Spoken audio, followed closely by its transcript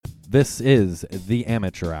This is the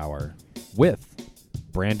Amateur Hour with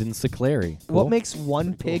Brandon Sicleri. Cool. What makes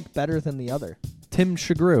one pig better than the other? Tim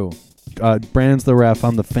Shagru. Brandon's the ref,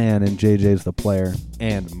 I'm the fan, and JJ's the player.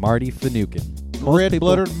 And Marty Finucane.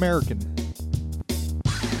 Red-blooded American.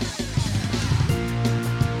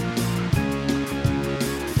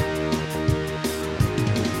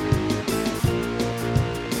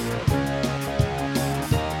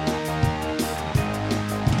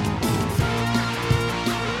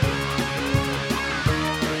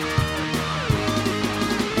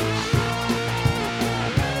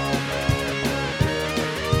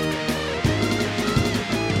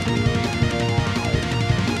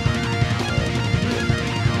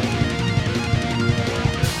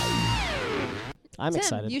 I'm Tim,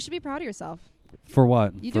 excited. you should be proud of yourself. For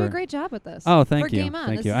what? You do a great job with this. Oh, thank For you. Game On.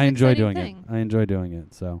 Thank This you. is I an enjoy exciting doing thing. it. I enjoy doing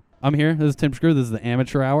it. So I'm here. This is Tim Shagru. This is the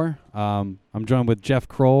Amateur Hour. I'm joined with Jeff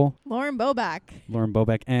Kroll, Lauren Boback. Lauren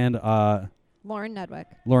Bobeck, and Lauren Nedwick.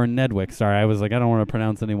 Lauren Nedwick. Sorry, I was like, I don't want to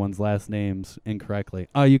pronounce anyone's last names incorrectly.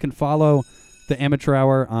 You can follow the Amateur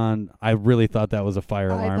Hour on. I really thought that was a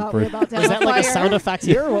fire I alarm. thought we were about to have Was that like a fire. sound effect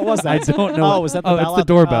here? What was that? I don't know. Oh, was that the bell? it's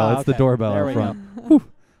the doorbell. Oh, It's the okay. doorbell There up we front. go.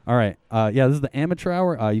 All right. Yeah, this is the Amateur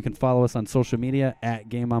Hour. You can follow us on social media at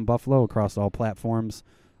Game on Buffalo across all platforms,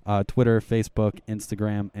 Twitter, Facebook,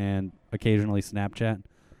 Instagram, and occasionally Snapchat.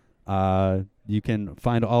 You can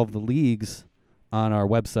find all of the leagues on our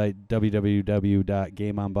website,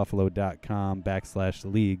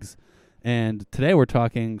 www.gameonbuffalo.com/leagues. And today we're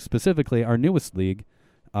talking specifically our newest league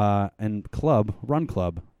and club, Run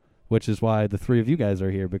Club, which is why the three of you guys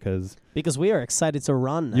are here because Because we are excited to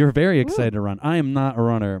run. you're very excited to run. I am not a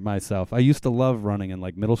runner myself. I used to love running in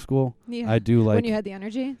like middle school. Yeah. I do like when you had the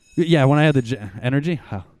energy. yeah, when I had the energy,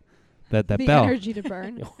 that The bell. energy to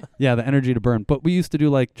burn. Yeah, the energy to burn. But we used to do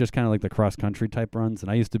like just kind of like the cross country type runs,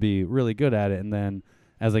 and I used to be really good at it. And then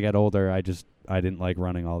as I got older, I didn't like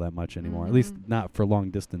running all that much anymore. At least not for long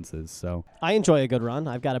distances. So I enjoy a good run.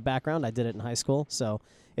 I've got a background. I did it in high school. So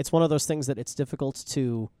it's one of those things that it's difficult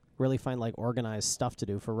to really find like organized stuff to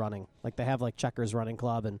do for running. Like they have like Checkers Running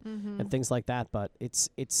Club and things like that. But it's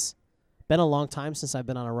been a long time since I've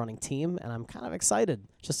been on a running team, and I'm kind of excited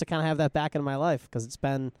just to kind of have that back in my life because it's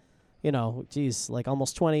been, like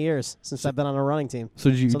almost 20 years since I've been on a running team. So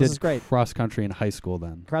you So this did is great. cross country in high school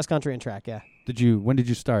then? Cross country and track, yeah. When did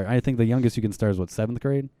you start? I think the youngest you can start is what, 7th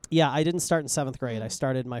grade? Yeah, I didn't start in 7th grade. I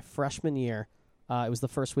started my freshman year. It was the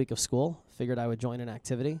first week of school. Figured I would join an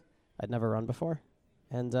activity. I'd never run before,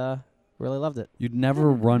 and really loved it. You'd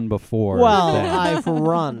never run before. Well, then. I've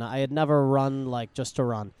run. I had never run like just to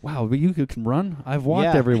run. Wow, but you can run? I've walked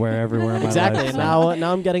Yeah. everywhere in my Exactly. life. And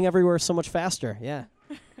now I'm getting everywhere so much faster. Yeah.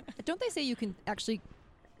 Don't they say you can actually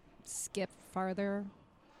skip farther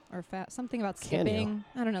or something about Can you? skipping?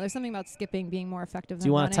 I don't know. There's something about skipping being more effective Do than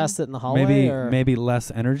you want running. to test it in the hallway? or? Maybe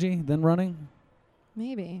less energy than running?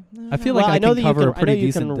 Maybe. I feel Well, like I know can that cover you a can. I know pretty you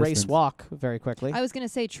decent can race distance. walk very quickly. I was going to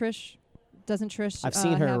say doesn't Trish I've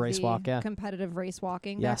seen her have race the walk, yeah. competitive race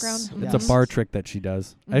walking Yes. background? It's Yes. a bar trick that she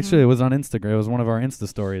does. Mhm. Actually, it was on Instagram. It was one of our Insta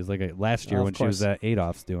stories last year Oh, of when she was course. at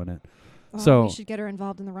Adolph's doing it. Oh, So- we should get her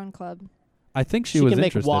involved in the run club. I think she She was can make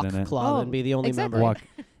interested walk in it. club Oh, and be the only exactly. member. Walk.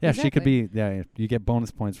 Yeah, she could Exactly. be. Yeah, you get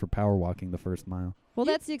bonus points for power walking the first mile. Well,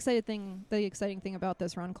 that's the exciting thing. The exciting thing about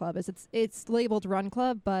this run club is it's labeled run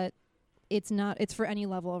club, but it's not. It's for any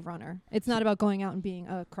level of runner. It's not about going out and being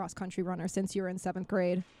a cross country runner since you were in 7th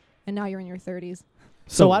grade, and now you're in your 30s.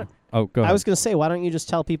 So what? Oh, go ahead. I was going to say, why don't you just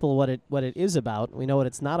tell people what it is about? We know what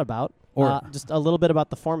it's not about. Or- just a little bit about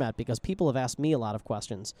the format, because people have asked me a lot of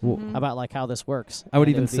questions Well, about like how this works. I would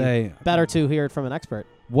And it even be say better to hear it from an expert.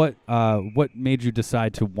 what made you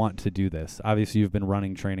decide to want to do this? Obviously, you've been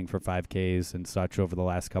running training for 5Ks and such over the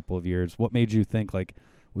last couple of years. What made you think like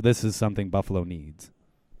this is something Buffalo needs?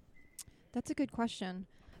 That's a good question.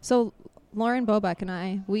 So Lauren Bobeck and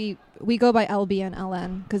I, we go by LB and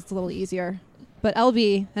LN because it's a little easier. But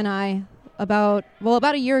LB and I, about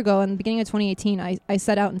a year ago, in the beginning of 2018, I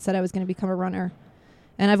set out and said I was going to become a runner.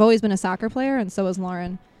 And I've always been a soccer player, and so was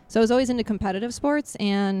Lauren. So I was always into competitive sports,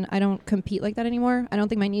 and I don't compete like that anymore. I don't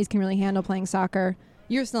think my knees can really handle playing soccer.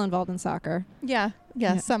 You're still involved in soccer. Yeah,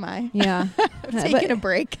 semi. Yeah. I'm taking a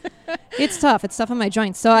break. It's tough. It's tough on my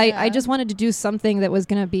joints. So Yeah. I just wanted to do something that was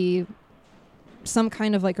going to be some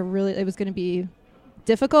kind of like it was going to be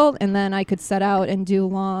difficult, and then I could set out and do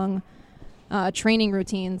long training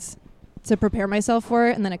routines to prepare myself for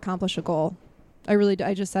it and then accomplish a goal.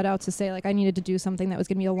 I just set out to say like I needed to do something that was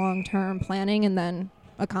going to be a long-term planning and then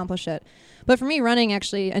accomplish it. But for me, running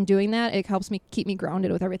actually and doing that, it helps me keep me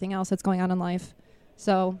grounded with everything else that's going on in life.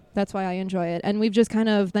 So that's why I enjoy it. And we've just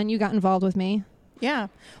then you got involved with me. Yeah.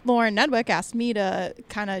 Lauren Nedwick asked me to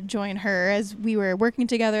kind of join her as we were working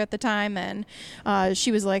together at the time. And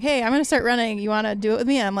she was like, hey, I'm going to start running. You want to do it with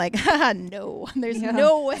me? And I'm like, no, there's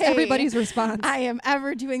no way. Everybody's response. I am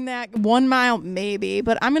ever doing that. 1 mile, maybe,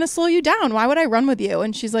 but I'm going to slow you down. Why would I run with you?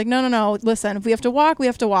 And she's like, no. Listen, if we have to walk, we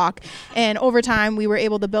have to walk. And over time, we were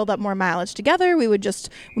able to build up more mileage together. We would just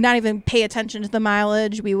not even pay attention to the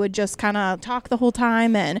mileage. We would just kind of talk the whole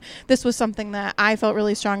time. And this was something that I felt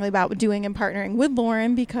really strongly about doing and partnering with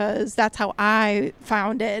Lauren, because that's how I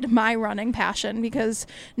founded my running passion. Because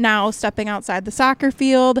now stepping outside the soccer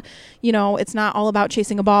field, it's not all about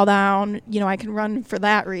chasing a ball down. I can run for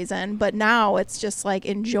that reason, but now it's just like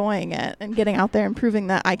enjoying it and getting out there and proving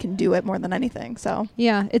that I can do it more than anything. So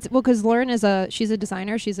yeah, because Lauren she's a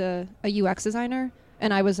designer. She's a UX designer,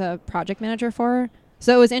 and I was a project manager for her.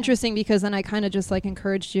 So it was interesting because then I kind of just like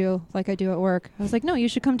encouraged you like I do at work. I was like, no, you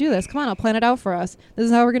should come do this. Come on, I'll plan it out for us. This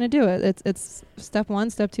is how we're going to do it. It's step 1,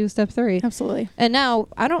 step 2, step 3. absolutely. And now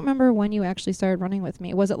I don't remember when you actually started running with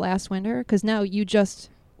me. Was it last winter? Because now you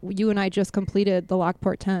and I just completed the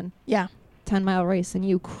Lockport 10. Yeah. 10-mile race, and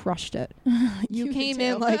you crushed it. You came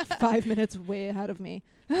in like 5 minutes way ahead of me.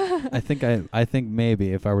 I think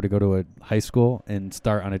maybe if I were to go to a high school and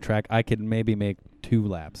start on a track, I could maybe make 2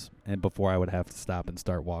 laps, and before I would have to stop and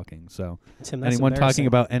start walking. So Tim, that's anyone talking embarrassing.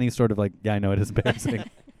 about any sort of I know it is embarrassing.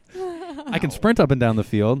 I can sprint up and down the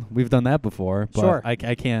field. We've done that before, but Sure. I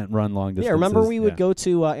can't run long distances. Yeah, remember we would go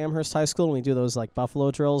to Amherst High School and we do those like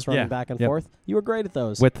buffalo drills running Yeah, back and yep. forth? You were great at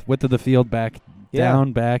those. width of the field, back, Yeah.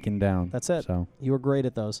 down, back, and down. That's it. So You were great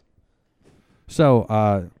at those.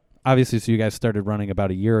 Obviously, so you guys started running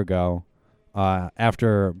about a year ago.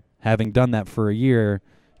 After having done that for a year,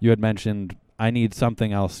 you had mentioned, I need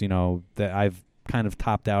something else, that I've kind of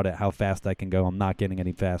topped out at how fast I can go. I'm not getting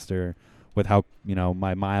any faster with how,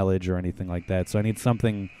 my mileage or anything like that. So I need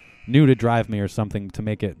something new to drive me, or something to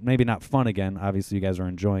make it maybe not fun again. Obviously, you guys are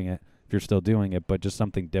enjoying it if you're still doing it, but just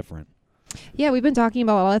something different. Yeah, we've been talking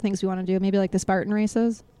about a lot of things we want to do, maybe like the Spartan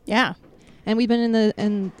races. Yeah. And we've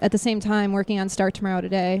been at the same time working on Start Tomorrow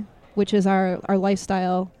Today, which is our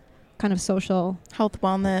lifestyle kind of social Health,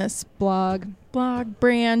 wellness, blog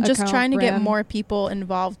brand, just account, trying to get brand. more people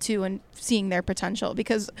involved too and seeing their potential.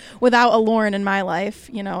 Because without a Lauren in my life,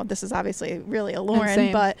 this is obviously really a Lauren,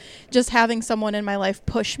 same. but just having someone in my life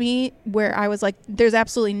push me where I was like, there's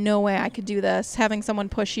absolutely no way I could do this. Having someone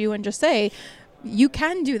push you and just say, you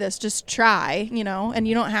can do this, just try, and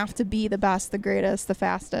you don't have to be the best, the greatest, the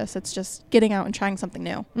fastest. It's just getting out and trying something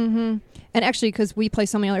new. Mm-hmm. And actually, because we play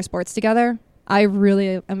so many other sports together, I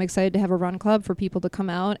really am excited to have a run club for people to come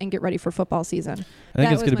out and get ready for football season. I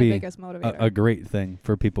think it's going to be biggest motivator. a great thing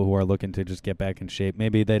for people who are looking to just get back in shape.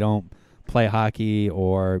 Maybe they don't play hockey,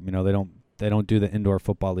 or they don't do the indoor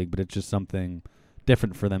football league, but it's just something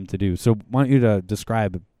different for them to do. So why don't you to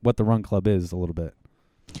describe what the Run Club is a little bit?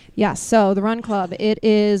 Yes, so the Run Club, it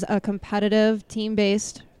is a competitive,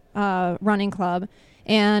 team-based running club.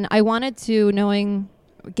 And I wanted to, knowing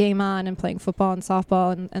Game On and playing football and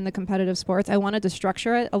softball and the competitive sports, I wanted to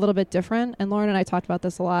structure it a little bit different. And Lauren and I talked about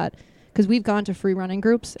this a lot because we've gone to free running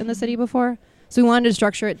groups in the city before. So we wanted to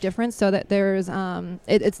structure it different so that there's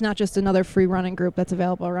it's not just another free running group that's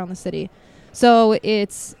available around the city. So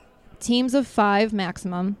it's teams of 5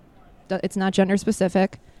 maximum. It's not gender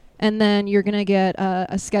specific. And then you're going to get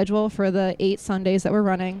a schedule for the 8 Sundays that we're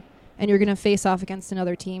running, and you're going to face off against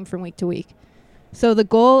another team from week to week. So the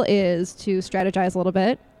goal is to strategize a little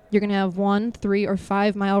bit. You're going to have 1, 3, or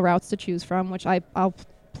 5 mile routes to choose from, which I'll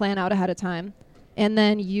plan out ahead of time. And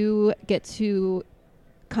then you get to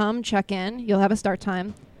come check in. You'll have a start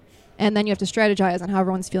time. And then you have to strategize on how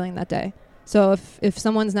everyone's feeling that day. So if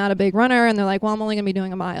someone's not a big runner and they're like, well, I'm only going to be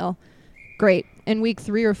doing a mile, great. In week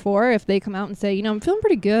 3 or 4, if they come out and say, I'm feeling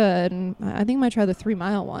pretty good, and I think I might try the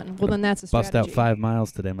 3-mile one, well, then that's a strategy. Bust out 5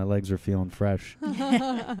 miles today. My legs are feeling fresh.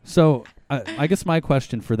 So I guess my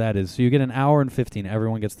question for that is, so you get an hour and 15.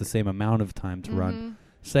 Everyone gets the same amount of time to run.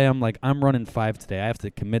 Say I'm running 5 today. I have to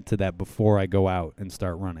commit to that before I go out and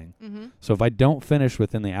start running. Mm-hmm. So if I don't finish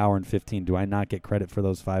within the hour and 15, do I not get credit for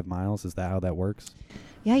those 5 miles? Is that how that works?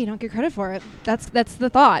 Yeah, you don't get credit for it. That's the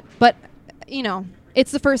thought. But,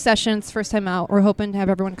 it's the first session. It's the first time out. We're hoping to have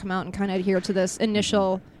everyone come out and kind of adhere to this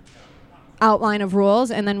initial outline of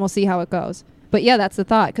rules, and then we'll see how it goes. But, yeah, that's the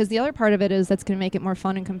thought. Because the other part of it is that's going to make it more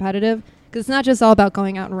fun and competitive. Because it's not just all about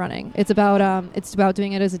going out and running. It's about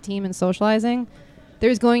doing it as a team and socializing.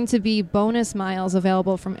 There's going to be bonus miles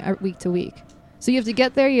available from week to week. So you have to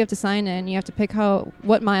get there, you have to sign in, you have to pick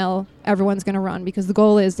what mile everyone's going to run, because the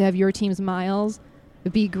goal is to have your team's miles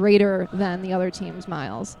be greater than the other team's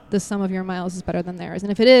miles. The sum of your miles is better than theirs.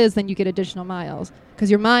 And if it is, then you get additional miles because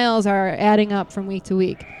your miles are adding up from week to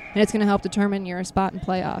week, and it's going to help determine your spot in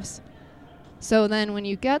playoffs. So then when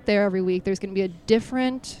you get there every week, there's going to be a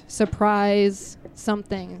different surprise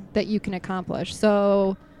something that you can accomplish.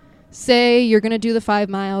 So say you're going to do the 5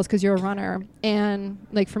 miles because you're a runner. And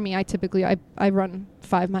like for me, I run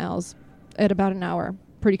 5 miles at about an hour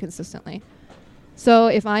pretty consistently. So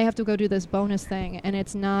if I have to go do this bonus thing and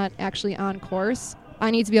it's not actually on course,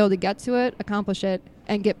 I need to be able to get to it, accomplish it,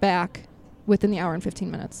 and get back within the hour and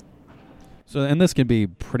 15 minutes. So, and this can be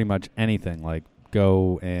pretty much anything, like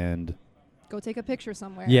go and Go take a picture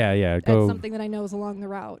somewhere. yeah, That's go. something that I know is along the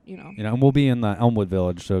route, you know. And we'll be in the Elmwood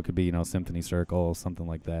Village, so it could be, Symphony Circle, something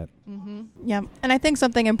like that. Mm-hmm. Yeah. And I think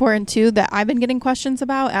something important too that I've been getting questions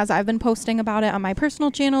about as I've been posting about it on my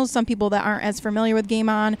personal channels, some people that aren't as familiar with Game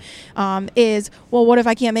On, is, well, what if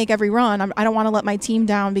I can't make every run? I don't want to let my team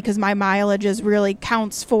down because my mileage is really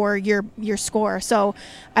counts for your score. So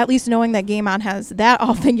at least knowing that Game On has that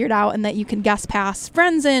all figured out and that you can guest pass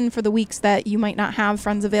friends in for the weeks that you might not have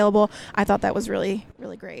friends available, I thought that was really,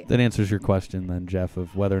 really great. That answers your question then, Jeff,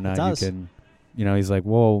 of whether or not you does. can, he's like,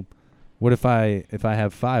 well, what if I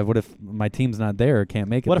have 5? What if my team's not there or can't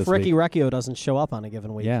make it What this if Ricky week? Recchio doesn't show up on a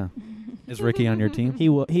given week? Yeah. Is Ricky on your team?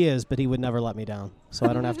 He is, but he would never let me down, so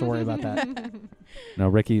I don't have to worry about that. No,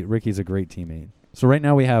 Ricky's a great teammate. So right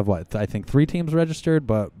now we have, I think 3 teams registered,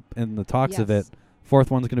 but in the talks of it, Yes. 4th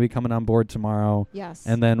one's going to be coming on board tomorrow. Yes.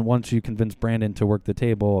 And then once you convince Brandon to work the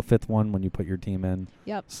table, a 5th one when you put your team in.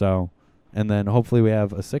 Yep. So, and then hopefully we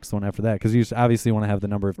have a 6th one after that, because you obviously want to have the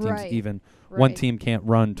number of teams Right. even. Right. One team can't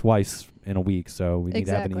run twice in a week, so we need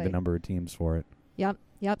to have an Exactly. even number of teams for it. Yep.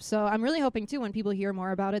 So I'm really hoping too when people hear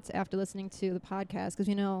more about it after listening to the podcast, because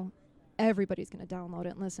everybody's going to download it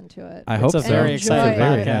and listen to it. I hope a so. very It's exciting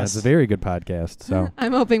podcast. It's a very good podcast. So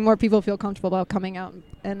I'm hoping more people feel comfortable about coming out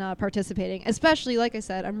and participating. Especially, like I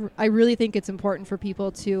said, I really think it's important for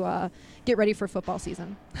people to get ready for football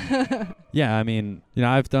season. yeah, I mean,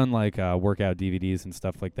 I've done like workout DVDs and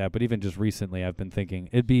stuff like that, but even just recently, I've been thinking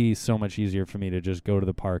it'd be so much easier for me to just go to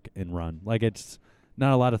the park and run. Like it's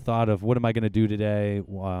not a lot of thought of what am I going to do today.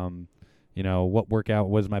 What workout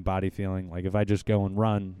was my body feeling? Like if I just go and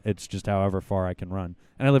run, it's just however far I can run.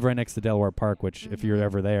 And I live right next to Delaware Park, which if you're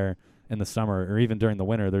ever there in the summer or even during the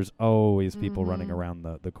winter, there's always people running around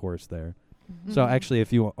the course there. So actually,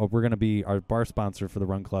 if we're going to be, our bar sponsor for the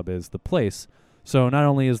Run Club is The Place. So not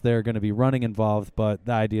only is there going to be running involved, but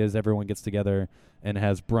the idea is everyone gets together and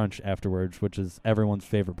has brunch afterwards, which is everyone's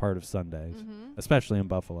favorite part of Sundays, especially in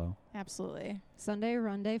Buffalo. Absolutely. Sunday,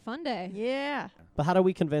 run day, fun day. Yeah. But how do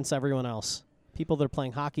we convince everyone else? People that are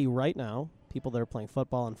playing hockey right now, people that are playing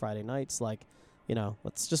football on Friday nights,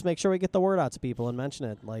 let's just make sure we get the word out to people and mention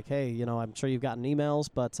it. Like, hey, I'm sure you've gotten emails,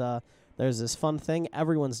 but there's this fun thing.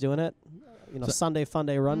 Everyone's doing it. Sunday, fun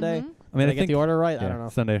day, run day. I mean, Did I get the order right? I don't know.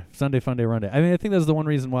 Sunday fun day run day. I mean, I think that's the one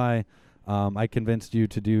reason why I convinced you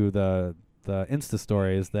to do the Insta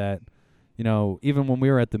story is that, even when we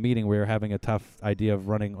were at the meeting, we were having a tough idea of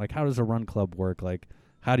running. Like, how does a run club work? Like,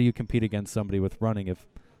 how do you compete against somebody with running? If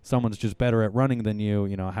someone's just better at running than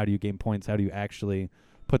you, how do you gain points? How do you actually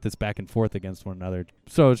put this back and forth against one another?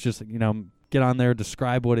 So it's just, get on there,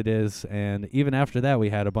 describe what it is. And even after that, we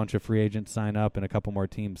had a bunch of free agents sign up and a couple more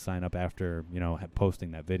teams sign up after,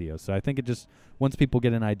 posting that video. So I think it just, once people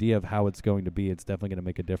get an idea of how it's going to be, it's definitely going to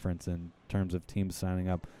make a difference in terms of teams signing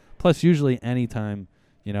up. Plus, usually anytime,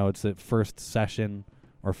 it's the first session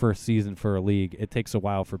or first season for a league, it takes a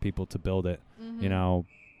while for people to build it.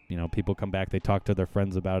 People come back, they talk to their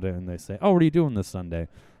friends about it, and they say, "Oh, what are you doing this Sunday?"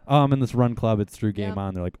 "I'm in this run club. It's through Game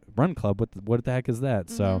On." They're like, "Run club? What the heck is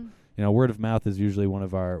that?" So, word of mouth is usually one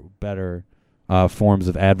of our better forms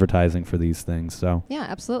of advertising for these things. So Yeah,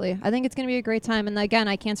 absolutely. I think it's going to be a great time. And again,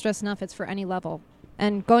 I can't stress enough, it's for any level.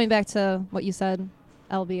 And going back to what you said,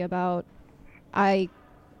 LB, about I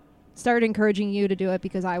started encouraging you to do it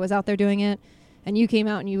because I was out there doing it, and you came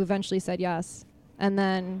out and you eventually said yes. And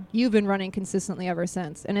then you've been running consistently ever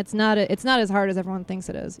since. And it's not as hard as everyone thinks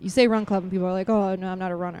it is. You say run club and people are like, "Oh, no, I'm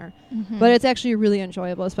not a runner." But it's actually really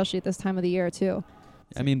enjoyable, especially at this time of the year, too.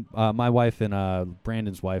 I mean, my wife and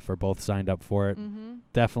Brandon's wife are both signed up for it.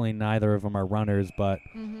 Definitely neither of them are runners, but,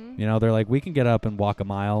 they're like, we can get up and walk a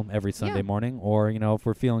mile every Sunday morning. Or, if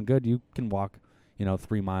we're feeling good, you can walk,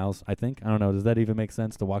 3 miles, I think. I don't know. Does that even make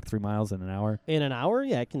sense to walk 3 miles in an hour? In an hour?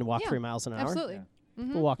 Yeah, I can walk 3 miles an hour. Absolutely.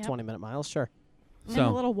 We'll walk 20-minute miles, sure. And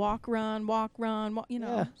a little walk, run,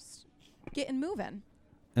 just getting moving.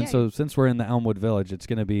 And so since we're in the Elmwood Village, it's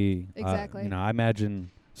going to be, Exactly. I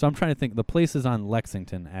imagine. So I'm trying to think. The place is on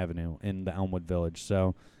Lexington Avenue in the Elmwood Village.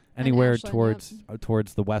 So anywhere Ashland,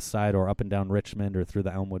 towards the west side or up and down Richmond or through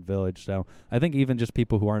the Elmwood Village. So I think even just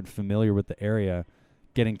people who aren't familiar with the area,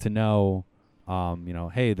 getting to know,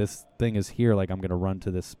 hey, this thing is here. Like I'm going to run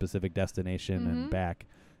to this specific destination and back,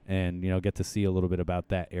 and get to see a little bit about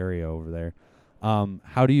that area over there.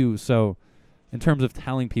 How do you? So, in terms of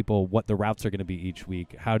telling people what the routes are going to be each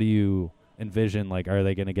week, how do you envision? Like, are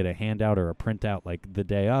they going to get a handout or a printout like the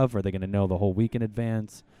day of? Are they going to know the whole week in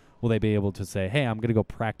advance? Will they be able to say, hey, I'm going to go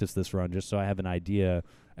practice this run just so I have an idea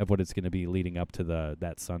of what it's going to be leading up to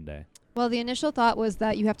that Sunday? Well, the initial thought was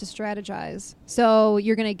that you have to strategize. So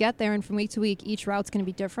you're going to get there, and from week to week, each route's going to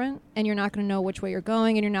be different, and you're not going to know which way you're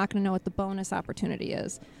going, and you're not going to know what the bonus opportunity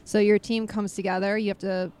is. So your team comes together. You have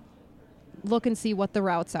to look and see what the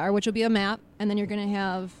routes are, which will be a map, and then you're going to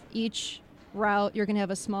have each route, you're going to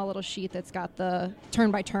have a small little sheet that's got the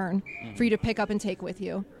turn by turn for you to pick up and take with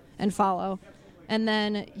you and follow. And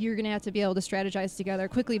then you're going to have to be able to strategize together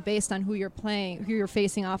quickly based on who you're playing, who you're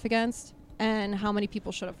facing off against, and how many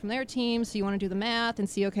people showed up from their team. So you want to do the math and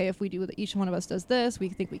see, okay, if we do each one of us does this, we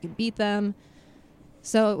think we can beat them.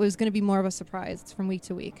 So it was going to be more of a surprise from week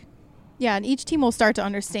to week. Yeah, and each team will start to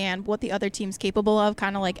understand what the other team's capable of,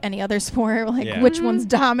 kind of like any other sport, which ones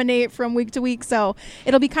dominate from week to week. So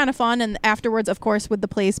it'll be kind of fun. And afterwards, of course, with the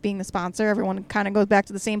place being the sponsor, everyone kind of goes back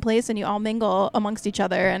to the same place, and you all mingle amongst each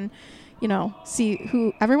other and, see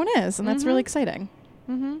who everyone is. And that's really exciting.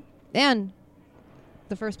 And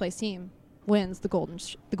the first place team wins the golden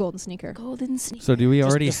sneaker. Golden sneaker. So do we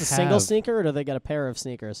already just a single sneaker, or do they get a pair of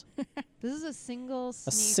sneakers? This is a single sneaker.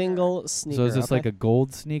 A single sneaker. So is this like a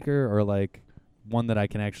gold sneaker or like one that I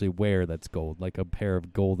can actually wear that's gold, like a pair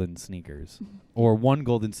of golden sneakers? Or one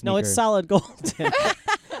golden sneaker? No, it's solid gold.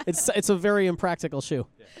 It's a very impractical shoe.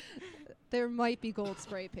 There might be gold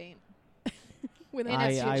spray paint.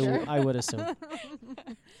 I would assume.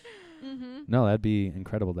 No, that'd be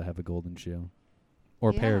incredible to have a golden shoe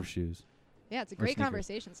or pair of shoes. Yeah, it's a great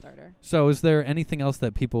conversation starter. So is there anything else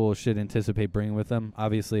that people should anticipate bringing with them?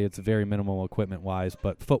 Obviously, it's very minimal equipment-wise,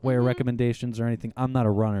 but footwear recommendations or anything? I'm not a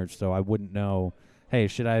runner, so I wouldn't know, hey,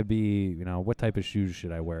 should I be, what type of shoes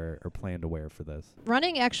should I wear or plan to wear for this?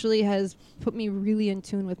 Running actually has put me really in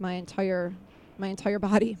tune with my entire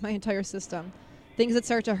body, my entire system. Things that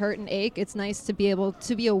start to hurt and ache, it's nice to be able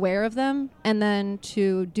to be aware of them and then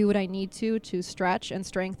to do what I need to stretch and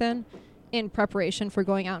strengthen in preparation for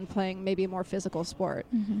going out and playing maybe a more physical sport.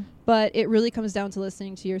 But it really comes down to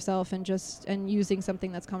listening to yourself and using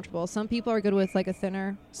something that's comfortable. Some people are good with like a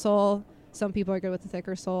thinner sole. Some people are good with a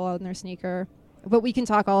thicker sole on their sneaker. But we can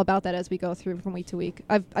talk all about that as we go through from week to week.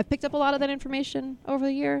 I've picked up a lot of that information over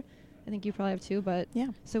the year. I think you probably have too, but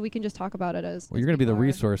so we can just talk about it as. Well, you're going to be the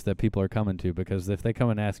resource that people are coming to, because if they come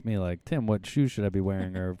and ask me, like, Tim, what shoes should I be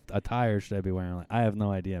wearing or attire should I be wearing? Like, I have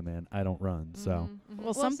no idea, man. I don't run, so.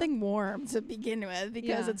 Well, something warm to begin with,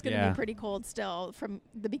 because it's going to be pretty cold still from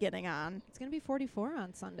the beginning on. It's going to be 44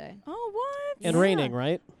 on Sunday. Oh, what? And raining,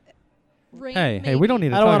 right? Rain, hey, we don't need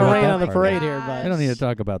to I talk don't want about to rain that on the part parade yet. here, but I don't need to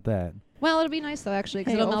talk about that. Well, it'll be nice though, actually,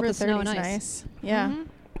 because it'll melt the snow and ice. Nice. Yeah.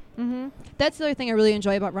 That's the other thing I really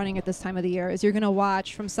enjoy about running at this time of the year is you're going to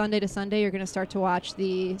watch from Sunday to Sunday. You're going to start to watch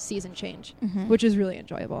the season change, which is really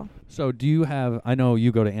enjoyable. So do you have, I know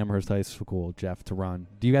you go to Amherst High School, Jeff, to run.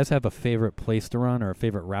 Do you guys have a favorite place to run or a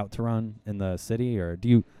favorite route to run in the city? Or do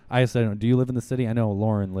you live in the city? I know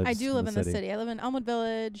Lauren lives in the city. I do live in the city. I live in Elmwood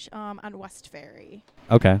Village on West Ferry.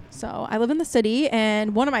 Okay. So I live in the city,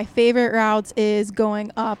 and one of my favorite routes is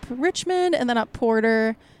going up Richmond and then up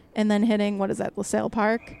Porter and then hitting, LaSalle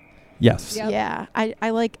Park? Yes. Yep. Yeah, I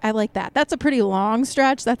like that. That's a pretty long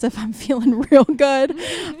stretch. That's if I'm feeling real good.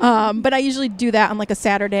 But I usually do that on like a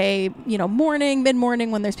Saturday, morning, mid-morning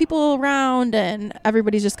when there's people around and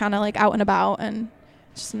everybody's just kind of like out and about, and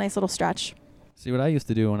it's just a nice little stretch. See, what I used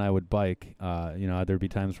to do when I would bike, there'd be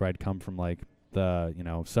times where I'd come from like the,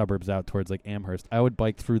 suburbs out towards like Amherst. I would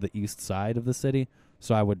bike through the east side of the city,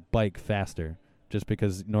 so I would bike faster. Just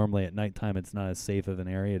because normally at nighttime it's not as safe of an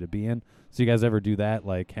area to be in. So you guys ever do that?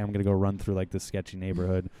 Like, hey, I'm going to go run through like this sketchy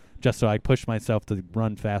neighborhood just so I push myself to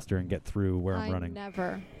run faster and get through where I'm running. I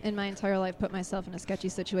never in my entire life put myself in a sketchy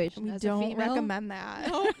situation. We as don't a female. recommend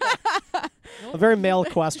that. A very male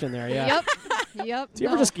question there, yeah. Yep. Do you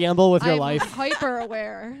ever just gamble with your I'm life? hyper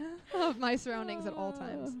aware of my surroundings at all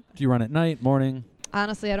times. Do you run at night, morning?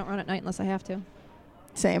 Honestly, I don't run at night unless I have to.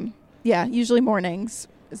 Same. Yeah, usually mornings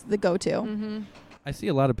is the go-to. I see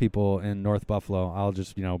a lot of people in North Buffalo. I'll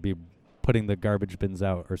just, be putting the garbage bins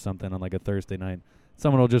out or something on like a Thursday night.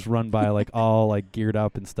 Someone will just run by like all like geared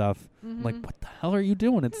up and stuff. I'm like, what the hell are you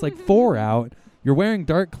doing? It's like 4 out. You're wearing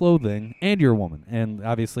dark clothing and you're a woman. And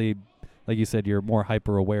obviously like you said, you're more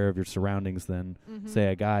hyper aware of your surroundings than Mhm.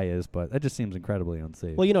 say a guy is. But that just seems incredibly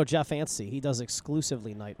unsafe. Well, you know Jeff Anstey, he does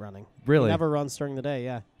exclusively night running. Really? He never runs during the day.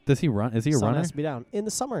 Yeah. Does he run? Is he a Sun runner? has to be down. In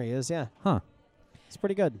the summer, he is. Yeah. Huh. It's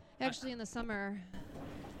pretty good. Actually, in the summer,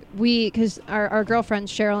 because our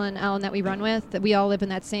girlfriends, Cheryl and Ellen, that we run with, that we all live in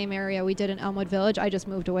that same area. We did in Elmwood Village. I just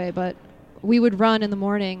moved away, but we would run in the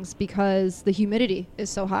mornings because the humidity is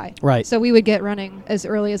so high. Right. So we would get running as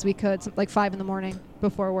early as we could, like 5 in the morning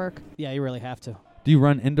before work. Yeah, you really have to. Do you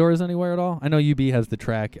run indoors anywhere at all? I know UB has the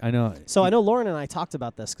track. I know. So I know Lauren and I talked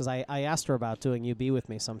about this because I asked her about doing UB with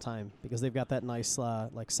me sometime because they've got that nice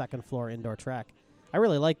like second floor indoor track. I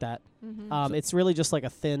really like that. Mm-hmm. It's really just like a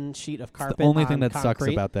thin sheet of It's carpet. the only on thing that sucks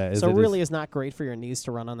concrete. about that is So it it really is is not great for your knees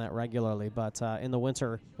to run on that regularly. But in the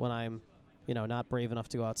winter, when I'm not brave enough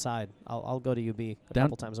to go outside, I'll go to UB a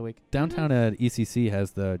couple times a week. downtown at ECC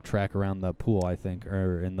has the track around the pool, I think,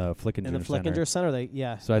 or in the Flickinger In the Center. Flickinger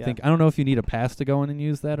Center, So I think I don't know if you need a pass to go in and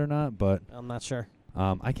use that or not, but I'm not sure.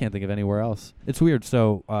 I can't think of anywhere else. It's weird.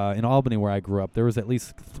 So in Albany, where I grew up, there was at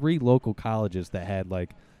least 3 local colleges that had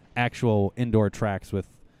like actual indoor tracks with,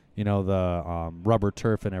 the rubber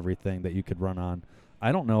turf and everything that you could run on.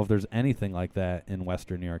 I don't know if there's anything like that in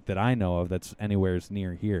Western New York that I know of that's anywhere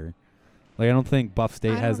near here. Like I don't think Buff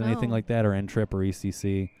State I has don't anything know. like that, or N-Trip or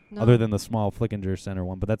ECC, No. other than the small Flickinger Center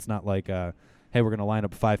one. But that's not like, hey, we're going to line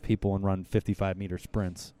up 5 people and run 55-meter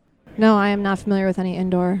sprints. No, I am not familiar with any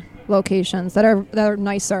indoor locations that are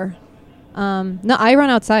nicer. No, I run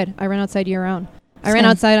outside. I run outside year round. I ran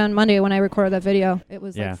Same. outside on Monday when I recorded that video. It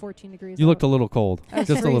was Yeah. like 14 degrees. You out. looked a little cold, I was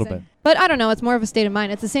just a little freezing. bit. But I don't know. It's more of a state of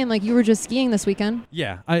mind. It's the same like you were just skiing this weekend.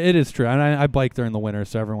 Yeah, it is true. And I bike during the winter,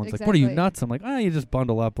 so everyone's like, what are you, Exactly. nuts? I'm like, you just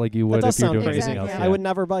bundle up like you That would does if you're sound doing crazy. anything else. Exactly. I would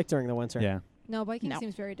never bike during the winter. Yeah. No, biking No.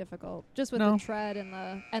 seems very difficult. Just with No. the tread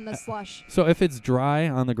and the slush. So if it's dry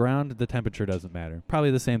on the ground, the temperature doesn't matter.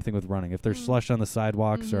 Probably the same thing with running. If there's Mm. slush on the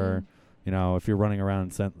sidewalks or, Mhm. if you're running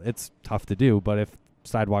around, it's tough to do. But if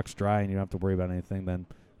sidewalk's dry and you don't have to worry about anything, then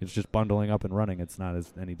it's just bundling up and running. It's not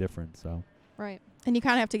any different. So Right. And you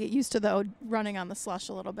kind of have to get used to, though, running on the slush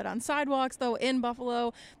a little bit. On sidewalks, though, in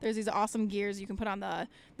Buffalo, there's these awesome gears you can put on the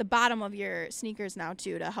bottom of your sneakers now,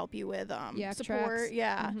 too, to help you with Yak support. tracks.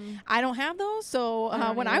 Yeah. Mhm. I don't have those, so I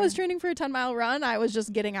don't when I was either. training for a 10-mile run, I was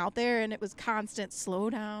just getting out there, and it was constant,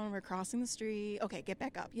 slow down, we're crossing the street, okay, get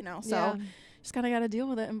back up, So yeah. just kind of got to deal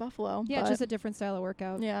with it in Buffalo. Yeah, but just a different style of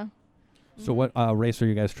workout. yeah. So what race are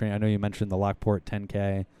you guys training? I know you mentioned the Lockport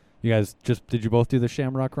 10K. You guys did you both do the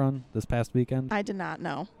Shamrock Run this past weekend? I did not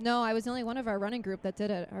know. No, I was the only one of our running group that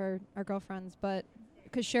did it, our girlfriends, but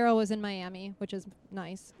because Cheryl was in Miami, which is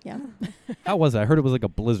nice. Yeah. How was it? I heard it was like a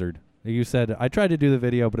blizzard. You said, I tried to do the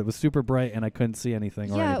video, but it was super bright and I couldn't see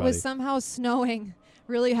anything or Yeah, anybody. it was somehow snowing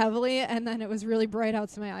really heavily, and then it was really bright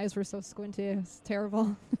out, so my eyes were so squinty. It was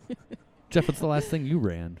terrible. Jeff, what's the last thing you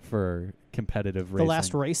ran for competitive racing? The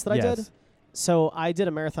last race that I did? Yes. So I did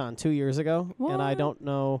a marathon 2 years ago, and I What? don't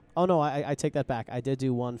know. Oh, no, I take that back. I did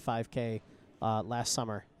do one 5K last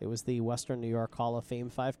summer. It was the Western New York Hall of Fame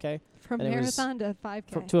 5K. From And it was marathon to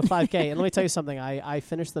 5K. To a 5K. And let me tell you something. I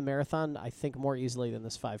finished the marathon, I think, more easily than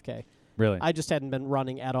this 5K. Really? I just hadn't been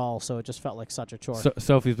running at all, so it just felt like such a chore.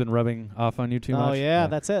 Sophie's been rubbing off on you too much? Oh, yeah,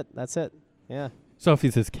 that's it. That's it. Yeah.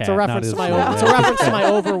 Sophie's his cat. It's a reference not to my his it's a reference to my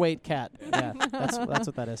overweight cat. Yeah, that's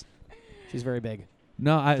what that is. She's very big.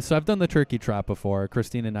 No, so I've done the turkey trot before.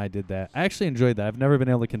 Christine and I did that. I actually enjoyed that. I've never been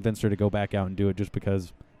able to convince her to go back out and do it just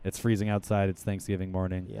because it's freezing outside. It's Thanksgiving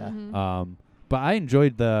morning. Yeah. Mhm. But I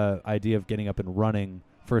enjoyed the idea of getting up and running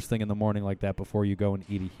first thing in the morning like that before you go and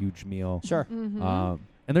eat a huge meal. Sure. Mhm.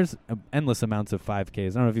 And there's endless amounts of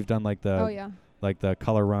 5Ks. I don't know if you've done like Oh yeah. the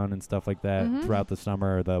color run and stuff like that Mhm. throughout the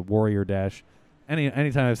summer, or the warrior dash.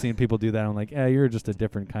 Anytime I've seen people do that, I'm like, yeah, you're just a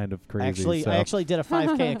different kind of crazy. I actually did a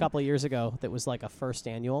 5K a couple of years ago that was like a first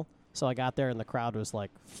annual. So I got there and the crowd was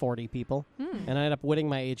like 40 people, Mm. and I ended up winning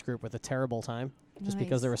my age group with a terrible time just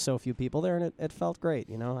because there were Nice. so few people there, and it felt great.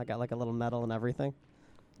 I got like a little medal and everything.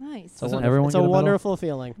 Nice. It's a Doesn't wonderful- everyone it's get a a medal? wonderful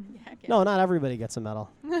feeling. Yeah, No, not everybody gets a medal.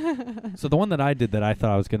 So the one that I did that I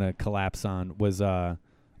thought I was gonna collapse on was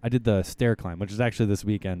I did the stair climb, which is actually this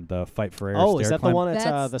weekend, the Fight for Air Oh, stair is that climb. the one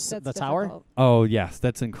at That's the tower? difficult. Oh yes,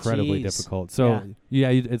 that's incredibly Jeez. difficult. So Yeah.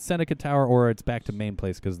 it's Seneca Tower or it's back to Main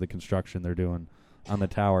Place because of the construction they're doing on the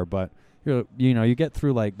tower. But you get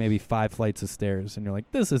through like maybe 5 flights of stairs and you're like,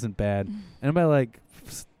 this isn't bad. And by like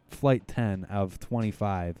flight 10 of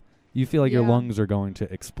 25, you feel like your Yeah. lungs are going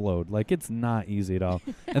to explode. Like it's not easy at all.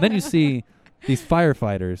 And then you see these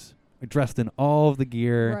firefighters dressed in all of the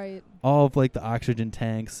gear, Right. all of like the oxygen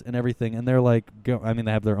tanks and everything, and they're like, they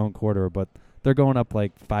have their own corridor, but they're going up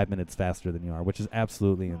like 5 minutes faster than you are, which is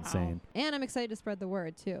absolutely insane. And I'm excited to spread the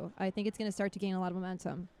word too. I think it's going to start to gain a lot of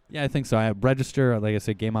momentum. Yeah, I think so. I register, like I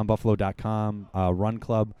said, GameOnBuffalo.com, Run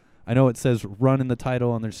Club. I know it says run in the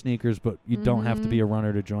title on their sneakers, but you don't have to be a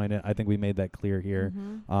runner to join it. I think we made that clear here.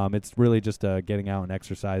 It's really just getting out and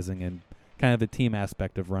exercising and kind of the team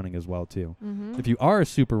aspect of running as well, too. If you are a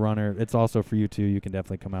super runner, it's also for you, too. You can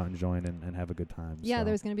definitely come out and join and have a good time. Yeah, so.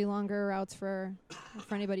 there's going to be longer routes for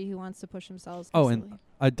anybody who wants to push themselves. Oh, and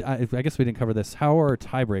I guess we didn't cover this. How are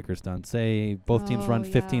tiebreakers done? Say both teams run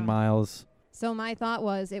 15 miles. So my thought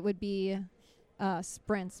was it would be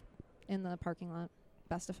sprints in the parking lot.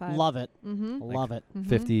 Best of 5. Love it. Like Love it.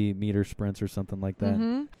 50-meter sprints or something like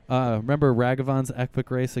that. Remember Ragavon's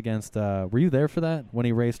epic race against... were you there for that? When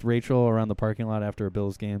he raced Rachel around the parking lot after a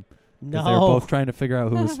Bills game? No. They were both trying to figure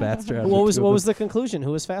out who was faster. What was the conclusion?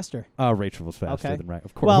 Who was faster? Rachel was faster than Rag.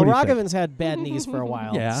 Of course. Well, Raghavan's had bad knees for a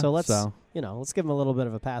while. Yeah, so let's give him a little bit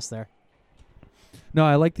of a pass there. No,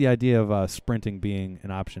 I like the idea of sprinting being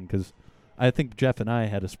an option because I think Jeff and I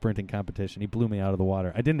had a sprinting competition. He blew me out of the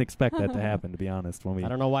water. I didn't expect that to happen, to be honest. I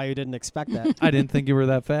don't know why you didn't expect that. I didn't think you were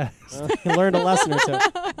that fast. You learned a lesson or two.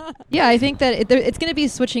 Yeah, I think that it's going to be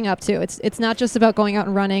switching up too. It's not just about going out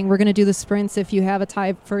and running. We're going to do the sprints if you have a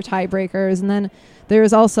tie for tiebreakers, and then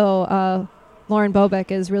there's also Lauren Bobeck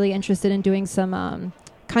is really interested in doing some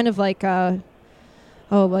kind of like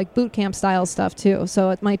like boot camp style stuff too. So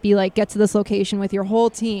it might be like get to this location with your whole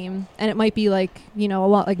team, and it might be like, a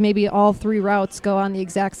lot, like maybe all 3 routes go on the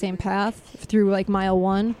exact same path through like mile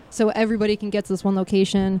 1. So everybody can get to this one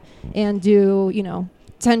location and do,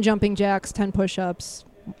 10 jumping jacks, 10 push-ups,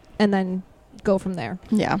 and then go from there.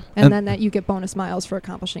 Yeah. And then that you get bonus miles for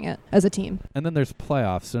accomplishing it as a team. And then there's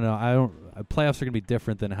playoffs. So no, playoffs are going to be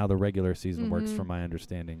different than how the regular season works, from my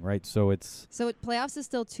understanding, right? So playoffs is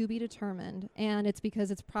still to be determined, and it's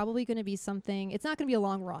because it's probably going to be something. It's not going to be a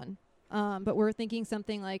long run, but we're thinking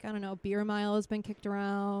something like, I don't know, beer mile has been kicked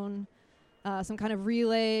around, some kind of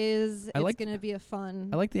relays. It's going to be a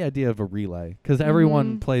fun. I like the idea of a relay because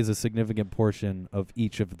everyone plays a significant portion of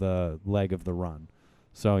each of the leg of the run.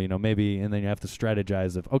 So, maybe, and then you have to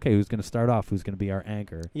strategize of, okay, who's going to start off? Who's going to be our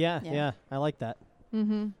anchor? Yeah. I like that.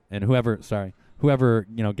 And whoever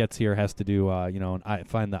gets here has to do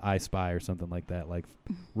find the I Spy or something like that, like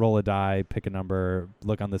roll a die, pick a number,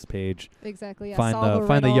 look on this page, exactly, yeah,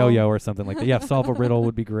 find the yo-yo or something like that. Yeah, solve a riddle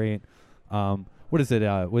would be great. What is it?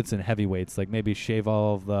 What's in heavyweights? Like maybe shave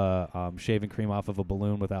all of the shaving cream off of a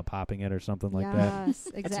balloon without popping it or something like that. Yes,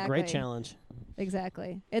 exactly. That's a great challenge.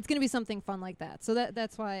 Exactly. It's going to be something fun like that. So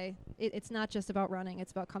that's why it's not just about running.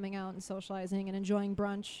 It's about coming out and socializing and enjoying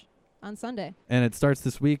brunch on Sunday. And it starts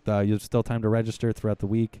this week. You have still time to register throughout the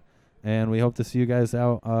week. And we hope to see you guys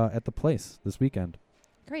out at the place this weekend.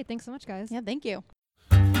 Great. Thanks so much, guys. Yeah, thank you.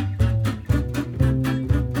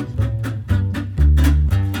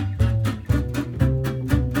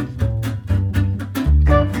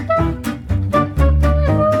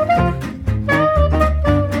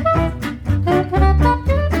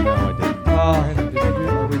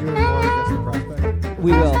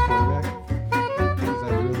 We will.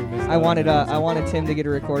 I wanted Tim to get a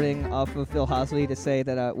recording off of Phil Hosley to say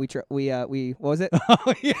that we what was it?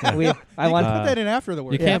 Oh yeah. I want to put that in after the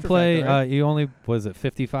word. You can't play. Right? You only was it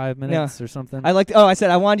 55 minutes or something? I said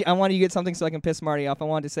I wanted you to get something so I can piss Marty off. I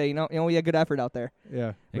wanted to say we had good effort out there.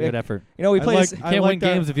 Yeah. Good effort. We played. You can't win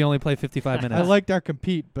games if you only play 55 minutes. I liked our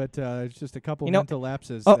compete, but it's just a couple mental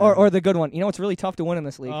lapses. Or the good one. It's really tough to win in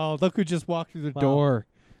this league. Oh, look who just walked through the door.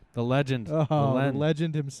 The legend. Oh, the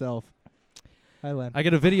legend himself. Hi, Len. I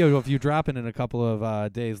get a video of you dropping in a couple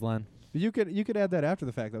of days, Len. You could add that after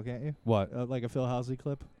the fact, though, can't you? What? Like a Phil Hosley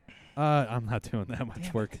clip? I'm not doing that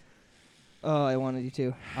much work. Oh, I wanted you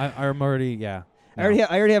to. I'm already, yeah. No.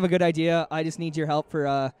 I already have a good idea. I just need your help for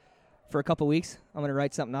a couple weeks. I'm gonna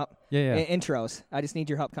write something up. Yeah. Intros. I just need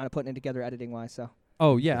your help, kind of putting it together, editing wise. So.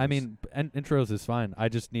 Oh yeah, I mean, intros is fine. I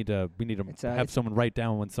just need to. We need to have someone write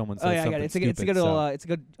down when someone says something. Oh yeah, it's a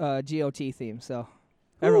good GOT theme. So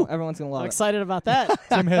everyone's gonna love it. I'm excited about that.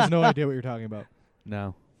 Tim has no idea what you're talking about.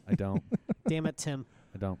 No, I don't. Damn it, Tim.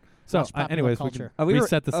 I don't. So, anyways, culture. we can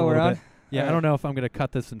reset this a little bit. Yeah, right. I don't know if I'm gonna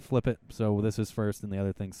cut this and flip it. So this is first and the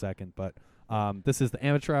other thing second. But this is the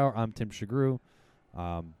Amateur Hour. I'm Tim Shagru.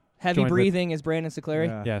 Heavy breathing is Brandon Sicleri.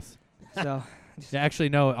 Yeah. Yes. So. Yeah, actually,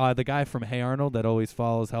 no. The guy from Hey Arnold that always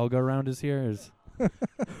follows Helga around is here.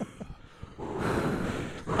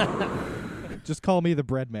 Just call me the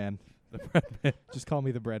bread man. The bread man. Just call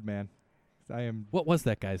me the bread man. I am. What was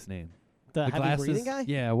that guy's name? The heavy glasses breathing guy?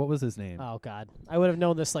 Yeah, what was his name? Oh God, I would have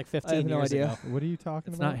known this like 15 I have no years idea. ago. What are you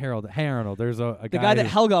talking It's about? not Harold. Hey, Arnold. There's a The guy guy that who-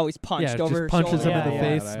 Helga always punched just over. punches shoulder. him in the Yeah,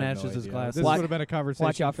 face, I have smashes no his idea. glasses. This Watch- would have been a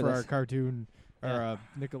conversation out for for our this. cartoon or Yeah.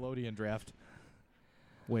 Nickelodeon draft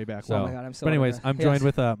way back So- Oh when. my God, I'm so. But anyways, out of I'm breath. joined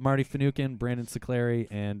Yes. with Marty Finucane, Brandon Siclari,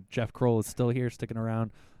 and Jeff Kroll is still here, sticking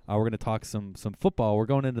around. We're going to talk some football. We're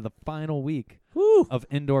going into the final week Woo! of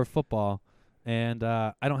indoor football, and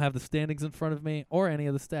I don't have the standings in front of me or any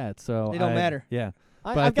of the stats, so They don't matter. Yeah,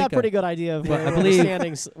 I, But I I've got a think, pretty good idea of but where, I where the believe-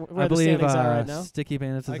 standings, where I the believe standings are right now. Sticky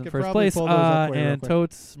Bandits I is in could first probably place, pull those up for you real and quick.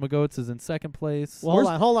 Totes Magoats is in second place.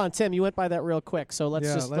 Well, hold on, Tim. You went by that real quick, so let's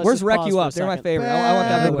Yeah, just. let's- Let's Where's just Wreck pause You for a Up? They're my second. favorite. I want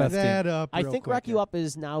that Bad to win. best team. that up. I real think quick Wreck You here. Up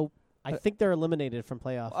is now. I think they're eliminated from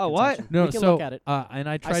playoff. Oh, what? contention. No, we can so look at it. and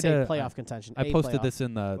I I tried say to playoff contention. I a posted playoff. this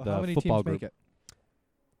in the Well, how many football teams group. make it?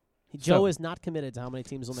 Joe So- is not committed to how many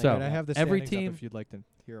teams will make So- it. Right, I have the every standings up team- if you'd like to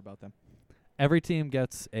hear about them. Every team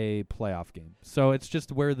gets a playoff game, so it's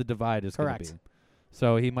just where the divide is going to Correct. be.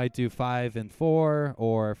 So he might do 5-4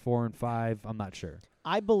 or 4-5. I'm not sure.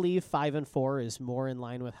 I believe 5 and 4 is more in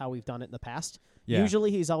line with how we've done it in the past. Yeah. Usually,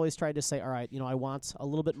 he's always tried to say, "All right, I want a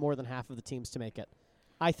little bit more than half of the teams to make it."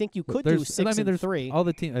 I think you But could do there's- 6 and there's 3. all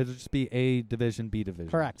the teams. It'll just be A division, B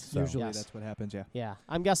division. Correct. So Usually Yes. that's what happens, yeah. Yeah,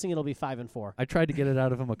 I'm guessing it'll be 5 and 4. I tried to get it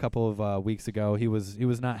out of him a couple of weeks ago. He was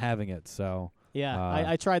not having it. So Yeah, Uh,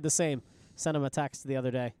 I tried the same. Sent him a text the other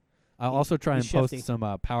day. I'll also try and he's post shifty. some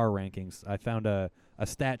power rankings. I found a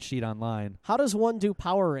stat sheet online. How does one do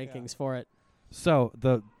power rankings for it? So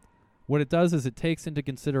what it does is it takes into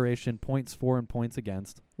consideration points for and points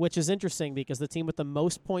against. Which is interesting because the team with the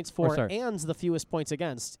most points for sorry. and the fewest points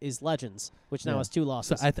against is Legends, which now Yeah. has 2 So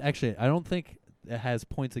losses. actually, I don't think it has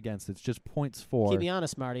points against. It's just points for. Keep me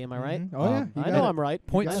honest, Marty. Am I right? Mhm. Oh, yeah. Um, you I got know it. I'm right.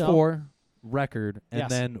 Points I know. for record and Yes.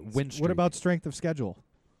 then win streak. What about strength of schedule?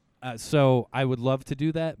 So I would love to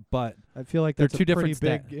do that, but I feel like They're that's two a pretty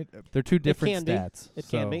different big. they're two different can be. stats. It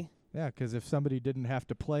so can be. Yeah, because if somebody didn't have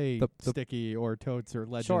to play The- Sticky or Totes or Sure.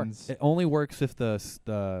 Legends, It only works if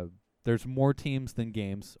there's more teams than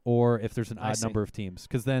games, or if there's an I odd see. number of teams.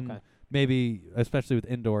 Because then Okay. maybe, especially with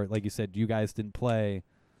indoor, like you said, you guys didn't play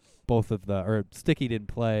both of or Sticky didn't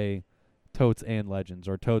play Totes and Legends,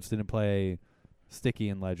 or Totes didn't play Sticky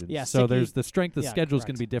and Legends. Yeah, so Sticky- there's the strength of yeah, schedule is going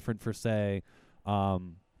correct. to be different for say,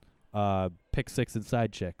 Pick Six and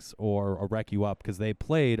Side Chicks or Wreck You Up because they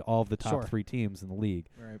played all of the top Sure. 3 teams in the league.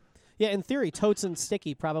 right? Yeah, in theory, Totes and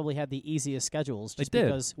Sticky probably had the easiest schedules They just did.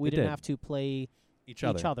 because we They didn't did. have to play Each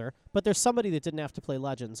each other. But there's somebody that didn't have to play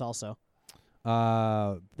Legends also.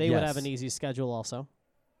 They would have yes. an easy schedule also.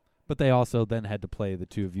 But they also then had to play the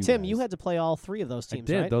two of you. Tim, guys. you had to play all 3 of those teams,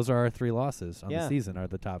 I did. right? Those are our 3 losses on Yeah. the season. Are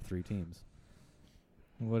the top 3 teams.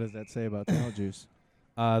 What does that say about Talent Juice?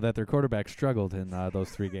 That their quarterback struggled in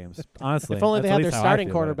those 3 games. Honestly, if only that's they at had their least how I starting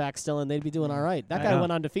feel about it. quarterback still in, they'd be doing all right. That I guy know.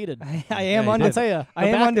 went undefeated. I Yeah, am he I'll did. tell you, I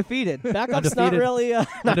am undefeated. Backup's not Undefeated. really not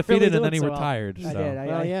Undefeated, really and then doing he so well. retired. I So. did.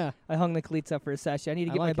 Well, yeah. I hung the cleats up for a session. I need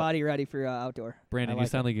to I get my like it. body ready for outdoor. Brandon, I you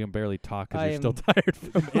like sound like you can barely talk because I you're still am- tired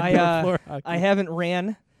from I, indoor floor hockey. I haven't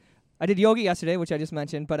ran. I did yoga yesterday, which I just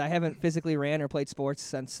mentioned, but I haven't physically ran or played sports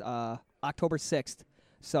since October 6th.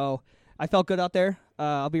 So I felt good out there.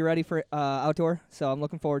 I'll be ready for outdoor, so I'm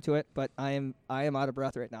looking forward to it. But I am out of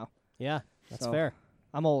breath right now. Yeah, that's So, fair.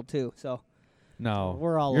 I'm old too, so No,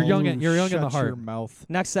 We're all You're old. young. You're young in the Shut your heart. mouth.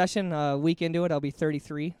 next session, week into it, I'll be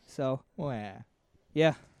 33. So Wah.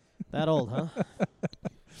 yeah, That old, huh?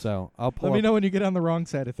 So I'll pull Let me up. know when you get on the wrong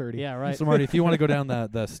side of 30. Yeah, right. So Marty, if you want to go down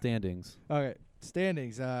the standings, Okay.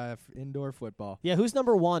 Standings, indoor football. Yeah, who's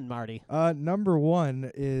number 1, Marty? Number 1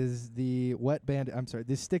 is the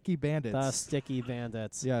the Sticky Bandits. The Sticky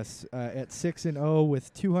Bandits. Yes, at 6-0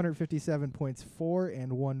 with 257 points for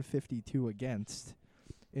and 152 against.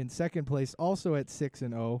 In second place, also at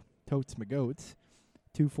 6-0, Totes Magoats,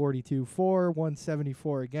 242 for,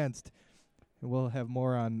 174 against. And we'll have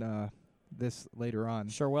more on this later on.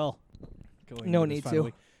 Sure will. Going No into this need final to.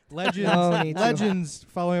 week. Legends, No need to. Legends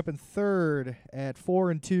following up in third at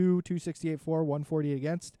 4-2, 268 for, 148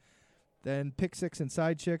 against. Then Pick Six and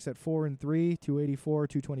Side Chicks at 4-3, 284,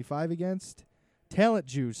 225 against. Talent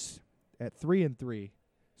Juice at 3-3,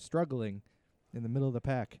 struggling in the middle of the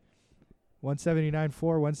pack. 179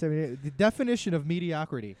 for, 178. The definition of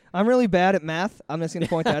mediocrity. I'm really bad at math. I'm just going to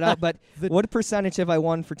point that out. But The- what percentage have I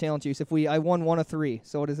won for Talent Juice? I won 1 of 3.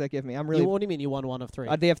 So what does that give me? I'm really. What do you mean you won 1 of 3?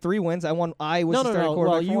 They have 3 wins. I was no, the starting quarterback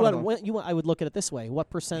Well, for you one of won, them. you won. I would look at it this way: what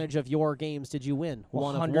percentage of your games did you win?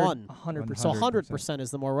 1 of 1. 100%. So 100%. 100% is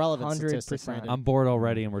the more relevant statistic. 100%. Brandon. I'm bored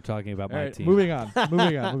already, and we're talking about All my right, team. moving on.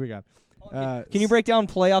 moving on. Can you break down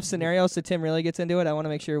playoff scenarios so Tim really gets into it? I want to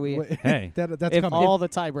make sure we. Hey. that's If coming. All the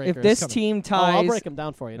tiebreakers. If this coming. team Oh, I'll ties, break them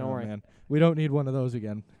down for you. Don't Oh, worry. man. We don't need one of those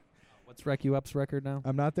again. What's Wreck You Up's record now?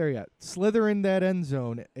 I'm not there yet. Slytherin that end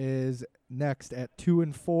zone is next at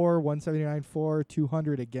 2-4, 179 for,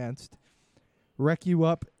 200 against. Wreck You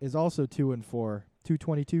Up is also 2-4,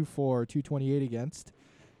 222 for, 228 against.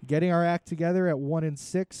 Getting Our Act Together at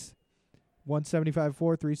 1-6, 175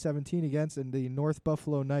 for, 317 against, and the North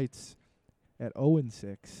Buffalo Knights at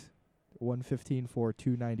 0-6, 115 for,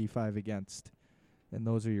 295 against. And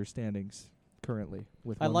those are your standings currently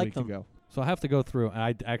with I 1 like week them. to go. So I have to go through.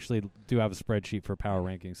 I actually do have a spreadsheet for power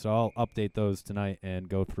rankings, so I'll update those tonight and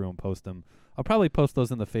go through and post them. I'll probably post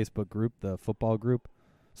those in the Facebook group, the football group.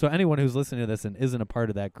 So anyone who's listening to this and isn't a part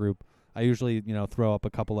of that group, I usually throw up a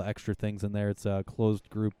couple of extra things in there. It's a closed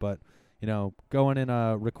group, but go in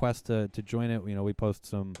and request to join it. We post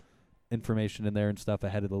some information in there and stuff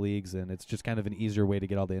ahead of the leagues, and it's just kind of an easier way to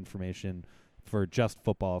get all the information for just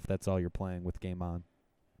football if that's all you're playing with Game On.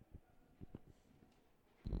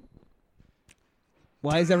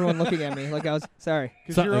 why is everyone looking at me like I was sorry?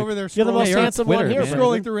 Because So- you're over there You're the scrolling. most you're on handsome one Twitter, here. You're man.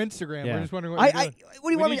 scrolling through Instagram. Yeah. We're just wondering what you're doing. What do you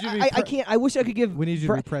We want me? need you to be I can't. I wish I could give. We need you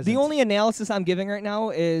to be present. The only analysis I'm giving right now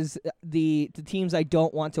is the teams I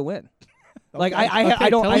don't want to win. Like I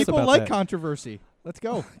don't. tell us People about like that. controversy. Let's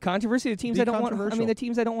go. Controversy. The teams Be I don't want. I controversial. mean, the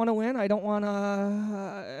teams I don't want to win. I don't want.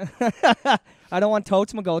 I don't want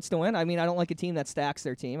Totes McGoats to win. I mean, I don't like a team that stacks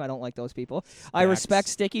their team. I don't like those people. I respect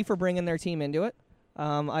Sticky for bringing their team into it.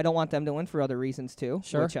 I don't want them to win for other reasons too,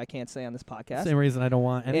 Sure. which I can't say on this podcast. Same reason I don't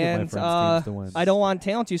want any of my And friends' teams to win. I don't want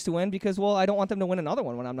Talent Juice to win because, well, I don't want them to win another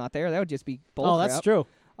one when I'm not there. That would just be bull Oh, crap. that's true.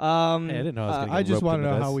 Hey, I didn't know I was going to I just want to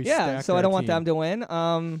know how we Yeah, stack so I our don't want team. them to win.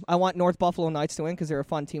 I want North Buffalo Knights to win because they're a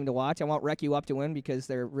fun team to watch. I want Wreck You Up to win because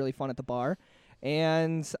they're really fun at the bar.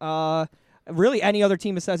 And really any other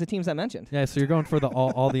team besides the teams I mentioned. Yeah, so you're going for the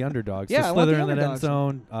all the underdogs. Yeah, I so want the Slytherin in that end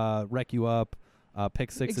underdogs. zone, Wreck You Up,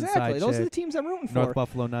 Pick Six Exactly. and Those are the Sidechick, teams I'm rooting North for.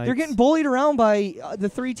 Buffalo Knights. They're getting bullied around by the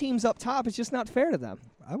three teams up top. It's just not fair to them.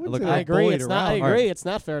 I wouldn't Look, say I I they're agree. bullied It's not. I around. agree. It's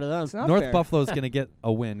not fair to them. It's not North fair. Buffalo's going to get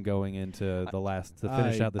a win going into the last to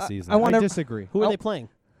finish out the season. I want I to- disagree. Who are Oh. they playing?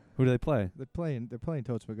 Who do they play? They're playing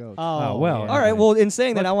Totes McGoats. Oh, well, yeah. All right. Well, in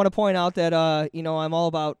saying that, I want to point out that I'm all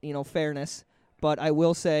about fairness, but I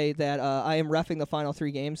will say that I am reffing the final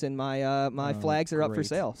three games, and my my Oh, flags are up for great.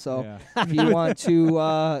 sale. So Yeah. if you want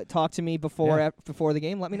to talk to me before Yeah. before the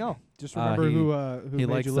game, let me know. Just remember he- who He made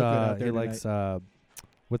likes you look good out there he tonight. likes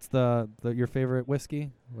what's the your favorite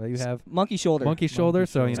whiskey that you have? Monkey shoulder. Monkey Shoulder.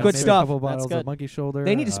 So It's know, good maybe stuff. A couple That's bottles good. of Monkey Shoulder.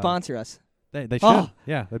 They need to sponsor us. They should. Oh.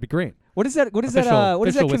 Yeah, that'd be great. What is that? What is Official- that? What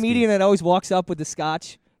is that official comedian whiskey. that always walks up with the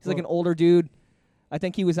scotch? He's like Well- an older dude. I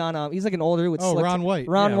think he was on. He's like an older dude with Oh, slick Ron White.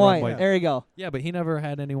 Ron Yeah, Ron White. White. There you go. Yeah, but he never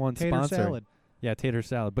had anyone Tater sponsor. salad. Yeah, tater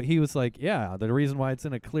salad. But he was like, yeah, the reason why it's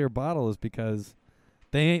in a clear bottle is because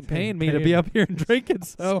they ain't paying me to be paying. up here and drinking,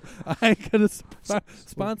 so I could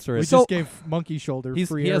sponsor We it. So- just gave Monkey Shoulder He's-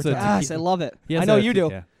 free he has a airtime. Yes, I love it. He has I know a- you do.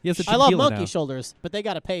 Yeah. He has a I love tequila monkey now. shoulders, but they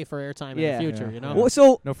got to pay for airtime Yeah. in the future. Yeah. You know. Well,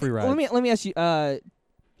 so No free rides. let me ask you.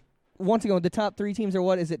 Once again, the top three teams are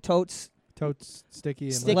what? Is it Totes? Totes, Sticky,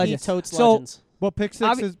 and Sticky Legends. Totes So- Legends. Well, Pick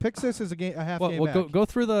Six Obvi- is a half well, game well back. go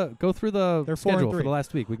through the They're 4 and schedule for 3. the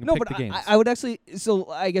last week. We can No, pick but the games. I would actually. So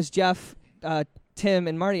I guess Jeff, Tim,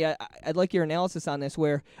 and Marty. I'd like your analysis on this.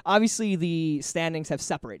 Where obviously the standings have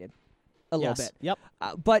separated a little Yes. bit. Yep.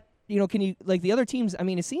 But can you like the other teams? I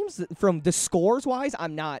mean, it seems that from the scores wise,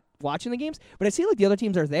 I'm not watching the games, but I see like the other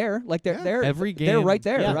teams are there. Like Yeah. they're Every game, they're right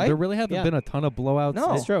there, Yeah. right? There really haven't Yeah. been a ton of blowouts. No.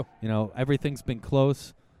 That's true. Everything's been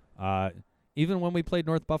close. Even when we played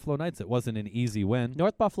North Buffalo Knights, it wasn't an easy win.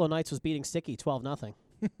 North Buffalo Knights was beating Sticky 12-0.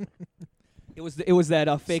 It was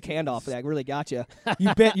that fake handoff that really got you.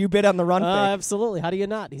 You bit on the run fake. Absolutely. How do you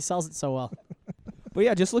not? He sells it so well. But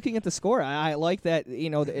yeah, just looking at the score, I like that.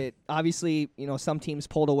 It obviously some teams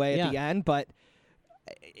pulled away at the end, but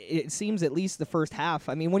it seems at least the first half.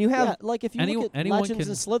 I mean, when you have Yeah, like if you Any- look at anyone Legends can-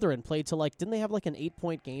 and Slytherin played to didn't they have like an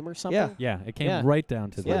 8-point game or something? Yeah. Yeah, it came Yeah. right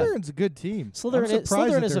down to that. Slytherin's a good team. Slytherin, I'm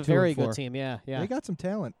surprised that is they're a 2 and very 4. good team. Yeah, yeah, They got some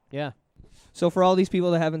talent. yeah. So for all these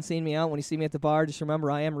people that haven't seen me out, when you see me at the bar, just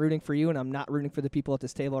remember I am rooting for you, and I'm not rooting for the people at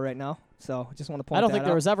this table right now. So I just want to point I don't that think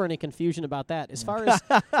there out. was ever any confusion about that. As far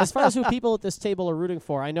as who people at this table are rooting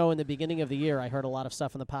for, I know in the beginning of the year I heard a lot of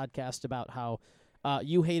stuff in the podcast about how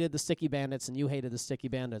you hated the Sticky Bandits and you hated the Sticky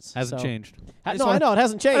Bandits. Hasn't So- changed. I just No, I wanna- know it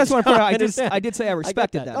hasn't changed. I just want to point out, understand. I did say I I get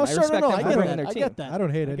respected that. them. Oh, I sure, respect no, them I for get bringing that. their I team. get that. I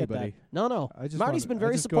don't hate I get that. anybody. No. I just Marty's wanna- been I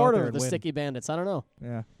very just go out there supportive of and the win. Sticky Bandits. I don't know.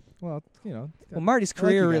 Yeah. Well, Well, Marty's I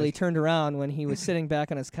like you career really guys. turned around when he was sitting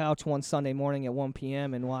back on his couch one Sunday morning at 1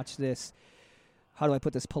 p.m. and watched this. How do I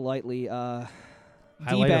put this politely?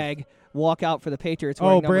 Highlight of- D-bag walk out for the Patriots Oh,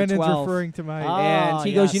 wearing number Brandon's 12. referring to my. And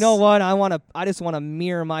he goes, you know what? I just want to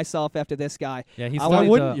mirror myself after this guy. Yeah, he I want- studied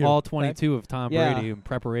wouldn't you? all 22 of Tom Yeah. Brady in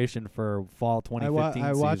preparation for fall 2015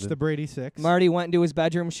 I watched season. the Brady 6. Marty went into his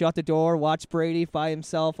bedroom, shut the door, watched Brady by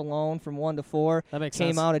himself alone from 1 to 4. That makes Came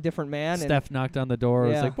sense. out a different man. Steph knocked on the door.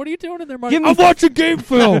 Was Yeah. like, "What are you doing in there, Marty? Give me I'm watching game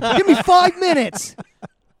film." And, give me 5 minutes.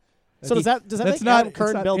 So does that That's make not- Adam Kerr it's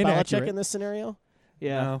and not Bill Belichick inaccurate. in this scenario?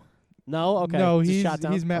 Yeah. No. No, okay. No, Just he's shot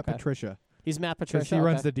down? Matt Okay. Patricia. He's Matt 'Cause Patricia. he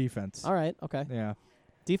runs okay. the defense. All right, okay. Yeah,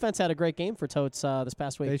 Defense had a great game for Totes this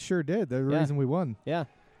past week. they sure did. They're the Yeah. reason we won. Yeah.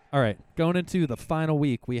 All right, going into the final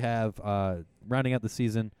week, we have rounding out the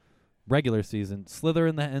season, regular season, Slither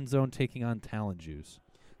in the end zone taking on Talent Juice.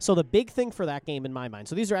 So the big thing for that game in my mind,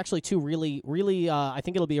 so these are actually two really, really, I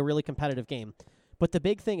think it'll be a really competitive game. But the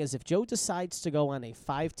big thing is if Joe decides to go on a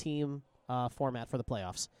 5-team format for the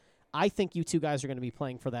playoffs, I think you two guys are going to be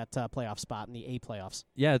playing for that playoff spot in the A playoffs.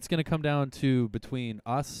 Yeah, it's going to come down to between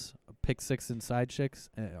us, Pick Six and Side Chicks.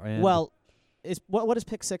 And Well, what is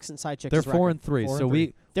Pick Six and Side Chicks? they're 4-3, 4 so and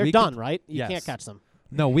we They're we done, can- right? You can't yes. catch them.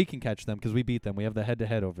 No, we can catch them because we beat them. We have the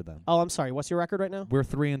head-to-head over them. Oh, I'm sorry. What's your record right now? We're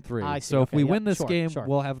 3-3. I see, So if okay, we yep, win this sure, game, sure.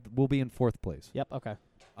 we'll be in 4th place. Yep. Okay.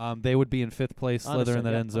 They would be in 5th place. Slither in Understood,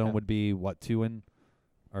 that yep, end zone okay. would be what, 2 and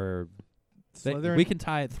or Slytherin, we can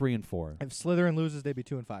tie at 3 and 4. if Slytherin loses, they'd be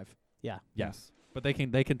 2 and 5. Yeah. Yes, but they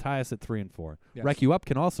can tie us at 3 and 4. Yes. Wreck You Up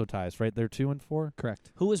can also tie us, right? They're 2 and 4.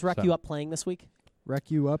 Correct. Who is Wreck So- You Up playing this week?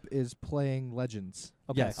 Wreck You Up is playing Legends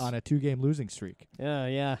Okay. Yes. on a 2-game losing streak. Yeah.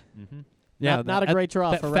 Yeah. Mm-hmm. Yeah, Not a great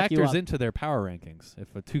draw that for Wreck You factors Up. into their power rankings.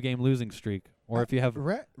 If a 2-game losing streak, or if you have,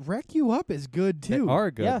 Wreck You Up is good they too. are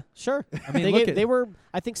good. Yeah. Sure. I mean, they, look gave- at they were.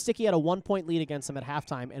 I think Sticky had a 1-point lead against them at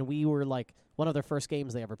halftime, and we were like one of their first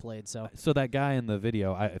games they ever played. So so that guy in the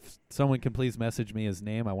video. If someone can please message me his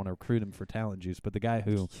name, I want to recruit him for Talent Juice. But the guy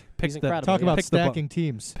who picked the incredible. Talk Yeah. about picked the, stacking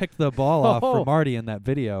teams. picked the ball off Oh. for Marty in that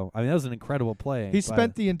video. I mean, that was an incredible play. He by-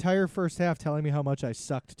 spent the entire first half telling me how much I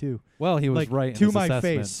sucked too. well, he was like, right in to his my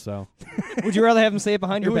assessment. face. So Would you rather have him say it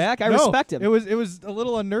behind your back? I no, respect him. It was a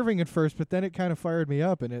little unnerving at first, but then it kind of fired me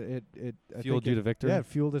up, and it I fueled think you to victory. Yeah, it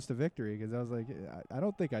fueled us to victory because I was like, I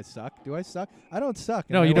don't think I suck. Do I suck? I don't suck.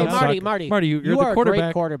 No, And you I don't went suck. out- Marty, Marty, you're you the are a quarterback.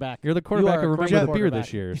 great quarterback. You're the quarterback are who a remembered great the beer quarterback.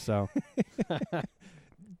 this year. So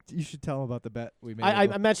You should tell him about the bet we made.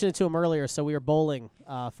 I mentioned it to him earlier. So we were bowling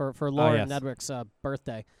for Lauren yes. Nedrick's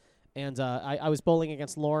birthday, and I was bowling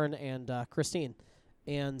against Lauren and Christine,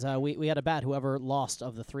 and we had a bet. Whoever lost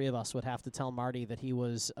of the three of us would have to tell Marty that he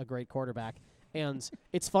was a great quarterback. And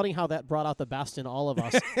it's funny how that brought out the best in all of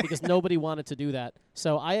us because nobody wanted to do that.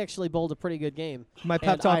 So I actually bowled a pretty good game. My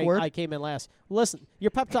pep and talk I, worked. I came in last. Listen,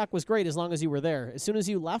 your pep talk was great as long as you were there. As soon as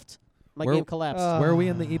you left, my Where- game collapsed. where are we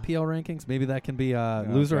in the EPL rankings? Maybe that can be Oh,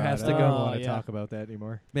 loser God, has to I go. don't Oh, want to yeah. talk about that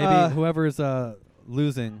anymore. Maybe whoever's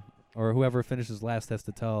losing or whoever finishes last has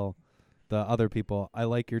to tell the other people, I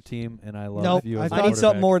like your team and I love Nope. you I as a I need quarterback.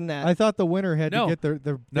 something more than that. I thought the winner had No. to get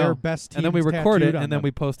their No. best team. And then we record it tattooed on and then them.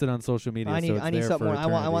 we post it on social media. I so need it's I need there something for more. I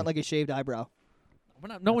want eternity. like a shaved eyebrow.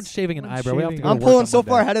 No one's shaving an one's eyebrow. We have to shaving go an I'm work pulling on so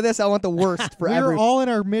far Monday. ahead of this. I want the worst for We're every. all in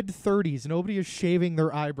our mid-30s. Nobody is shaving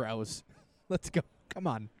their eyebrows. Let's go. Come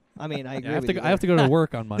on. I mean, I agree. I have with to. you I have to there. go to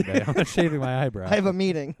work on Monday. I'm not shaving my eyebrow. I have a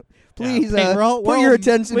meeting. Please Hey, we're all- put we're your all-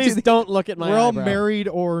 attention Please to the. don't look at my We're all eyebrow. married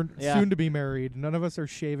or Yeah. soon to be married. None of us are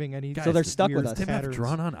shaving any. Guys, So they're stuck with weird us. Tim have patterns.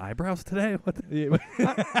 drawn on eyebrows today. What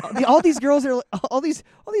the- all these girls are all these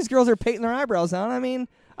girls are painting their eyebrows on. I mean,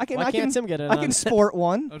 I can Why I can can't Tim get it I on? can sport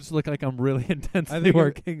one. I just look like I'm really intensely think it-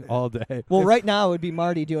 working all day. Well, right now it would be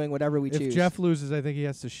Marty doing whatever we If choose. Jeff loses, I think he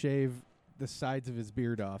has to shave the sides of his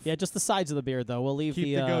beard off. Yeah, just the sides of the beard though. We'll leave Keep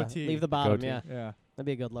the goatee. leave the bottom. Goatee. Yeah, Yeah. that'd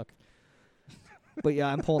be a good look. But yeah,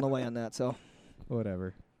 I'm pulling away on that. So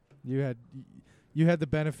Whatever. You had the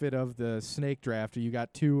benefit of the snake draft. You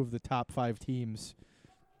got 2 of the top 5 teams.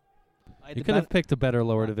 You could have picked a better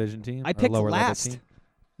lower division team. I or picked lower level last. team.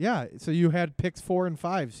 Yeah, so you had picks 4 and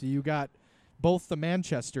 5. So you got both the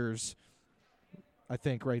Manchesters, I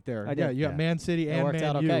think, right there. I did. Yeah, you got Yeah. Man City It and worked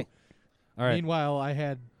Man out U. okay. All right, Meanwhile, I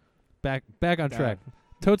had back on track.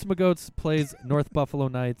 Totes McGoats plays North Buffalo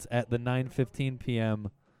Knights at the 9:15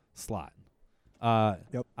 p.m. slot.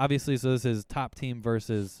 Yep. Obviously, so this is top team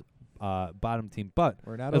versus bottom team. But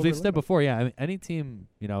we're not as we've said overlooking. before, yeah, I mean, any team,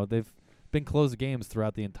 they've been close games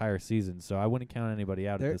throughout the entire season. So I wouldn't count anybody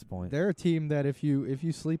out at this point. They're a team that if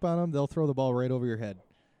you sleep on them, they'll throw the ball right over your head.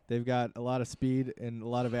 They've got a lot of speed and a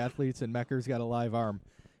lot of athletes, and Mecker's got a live arm.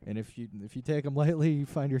 And if you take them lightly, you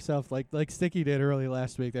find yourself like Sticky did early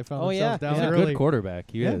last week. They found Oh, yeah. themselves down He's a early. good quarterback.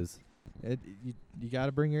 He Yeah. is. You got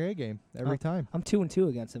to bring your A game every time. I'm 2-2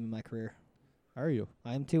 against him in my career. Are you?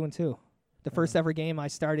 I am 2-2. The first ever game I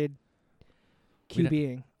started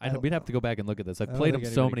QBing. We'd have to go back and look at this. I've I don't played him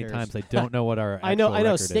think so anybody many cares. times. I don't know what our I know actual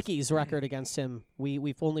record is. Sticky's record against him.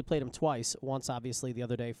 We've only played him twice. Once, obviously, the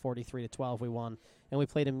other day, 43-12, we won, and we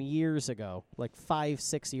played him years ago, like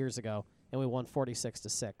 5-6 years ago, and we won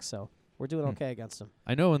 46-6. So we're doing okay against him.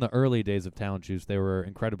 I know in the early days of Talent Juice, they were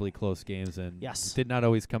incredibly close games and Yes. did not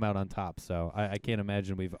always come out on top. So I can't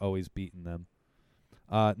imagine we've always beaten them.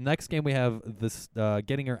 Next game we have this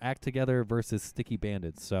Getting Our Act Together versus Sticky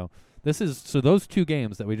Bandits. So those two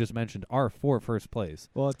games that we just mentioned are for first place.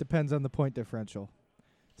 Well, it depends on the point differential.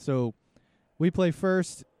 So we play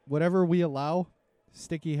first. Whatever we allow,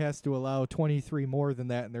 Sticky has to allow 23 more than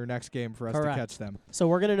that in their next game for us Correct. to catch them. So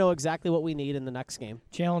we're going to know exactly what we need in the next game.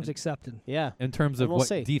 Challenge accepted. Yeah. In terms And of we'll what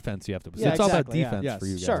see. defense you have to play. Yeah, It's all about exactly, yeah. defense Yes, for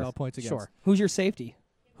you guys. Sure. It's all points against. Sure. Who's your safety?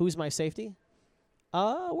 Who's my safety?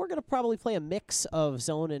 We're going to probably play a mix of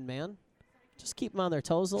zone and man. Just keep them on their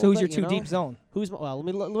toes a So little who's your bit, two you know? deep zone? Let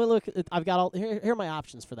me look. I've got all. Here are my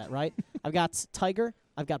options for that, right? I've got Tiger.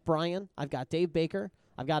 I've got Brian. I've got Dave Baker.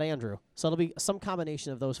 I've got Andrew. So it'll be some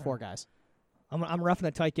combination of those four guys. I'm roughing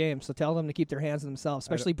a tight game, so tell them to keep their hands to themselves,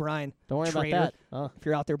 especially Brian. Don't worry Traitor. about that. If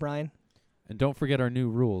you're out there, Brian. And don't forget our new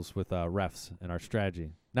rules with refs and our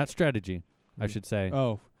strategy. Not strategy, I should say.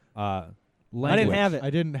 Oh, Language. I didn't have it. I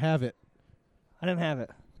didn't have it. I didn't have it.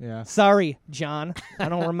 Yeah. Sorry, John. I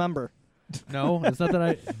don't remember. No, it's not that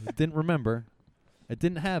I didn't remember. I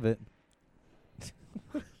didn't have it.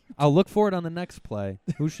 I'll look for it on the next play.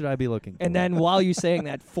 Who should I be looking for? And then while you saying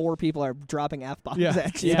that, 4 people are dropping F-bombs Yeah.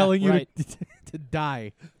 at you. Yeah, Telling you right. to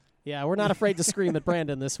die. Yeah, we're not afraid to scream at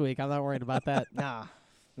Brandon this week. I'm not worried about that. Nah.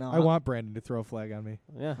 No, I want Brandon to throw a flag on me.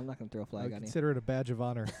 Yeah, I'm not going to throw a I flag would on you. consider it a badge of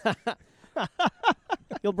honor.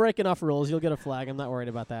 you'll break enough rules. You'll get a flag. I'm not worried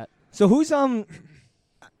about that. So who's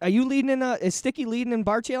are you leading in is Sticky leading in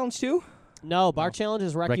bar challenge too? No, bar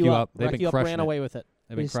challenges wreck Wreck you you up. up. They've Wreck been you up crushing ran it. away with it.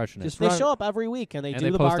 They've been Just- crushing it. just They run- show up every week and they And do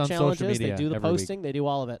they the post bar on social challenges. They media do the every week. posting. They do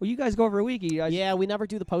all of it. Well, you guys go every week. You guys, Yeah, we never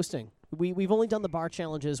do the posting. We've only done the bar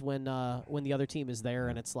challenges when the other team is there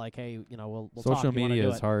and it's like, hey, we'll talk. Social You wanna media do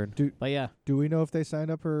is it? hard. But yeah, Do we know if they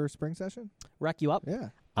signed up for spring session? wreck you up. Yeah.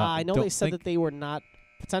 I know don't they said think- that they were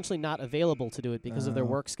potentially not available to do it because of their Oh.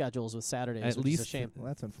 work schedules with Saturdays, At which least is a shame. Well,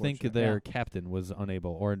 that's I unfortunate. think their captain was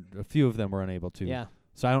unable, or a few of them were unable to. Yeah.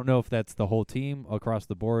 So I don't know if that's the whole team across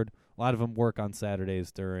the board. A lot of them work on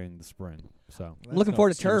Saturdays during the spring. So That's looking no forward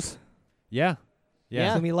to excuse. turf. yeah. It's Yeah.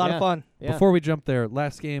 gonna be a lot of fun. Yeah. Before we jump there,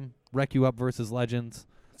 last game, Wreck You Up versus Legends.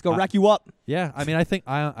 Let's go Uh, wreck you up. Yeah, I mean, I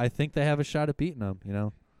think they have a shot at beating them.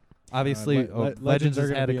 Obviously, Legends are has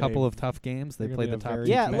gonna had a be couple a- of tough games. They They're played gonna the be a top very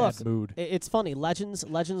two Yeah, teams. look, bad mood. It's funny.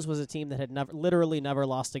 Legends was a team that had literally never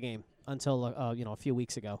lost a game until a few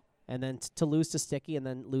weeks ago, and then to lose to Sticky and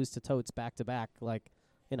then lose to Totes back to back,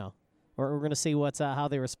 we're gonna see how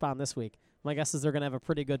they respond this week. My guess is they're gonna have a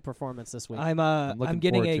pretty good performance this week. I'm looking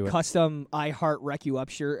getting forward a to it. custom I Heart Wreck You Up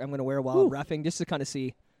shirt. I'm gonna wear while I'm Woo. reffing just to kind of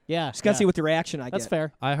see. yeah, Just gotta yeah. see what the reaction I That's get.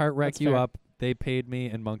 fair. I Heart Wreck That's You fair. Up. They paid me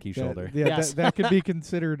in Monkey Shoulder. Yeah, Yes. that could be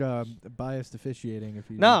considered biased officiating if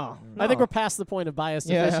you. No. I think No. we're past the point of biased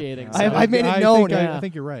Yeah. officiating. I've made it I known. Think Yeah. I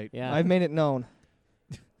think you're right. yeah. I've made it known.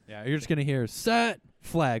 Yeah, you're just gonna hear set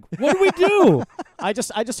flag. What do we do? I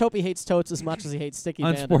just hope he hates Totes as much as he hates Sticky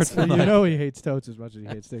On Bandits. Sports You know he hates Totes as much as he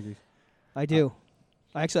hates Stickies. I do.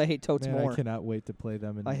 I hate Totes Man, more. I cannot wait to play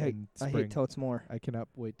them in, I hate in I spring. hate Totes more. I cannot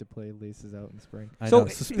wait to play Laces out in spring. I So- know.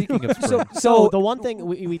 So speaking of So spring, So the one thing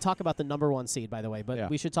we talk about the number one seed, by the way, but Yeah.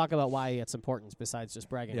 we should talk about why it's important besides just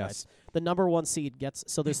bragging Yes. rights. The number one seed gets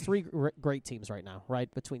so there's three great teams right now,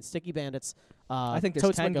 right? Between Sticky Bandits, I think there's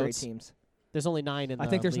Totes 10 great Goats. teams. There's only 9 in the I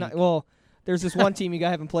think there's league. not. Well, there's this one team you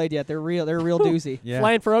guys haven't played yet. They're a real doozy. yeah.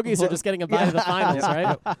 Flying Pierogies are just getting a bye to the Yeah. finals,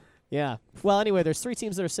 right? Yeah. Well, anyway, there's 3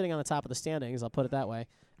 teams that are sitting on the top of the standings. I'll put it that way.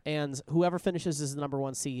 And whoever finishes as the number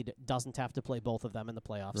one seed doesn't have to play both of them in the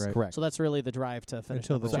playoffs. Right. Correct. So that's really the drive to finish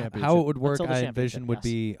Until number the one. championship. How it would work, Until the I championship, envision, would yes.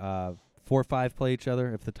 be 4-5 play each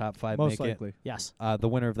other. If the top 5 Most make likely. Yes. it, the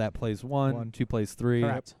winner of that plays 1, One. 2 plays 3.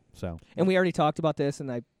 Correct. So And we already talked about this, and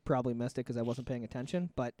I probably missed it because I wasn't paying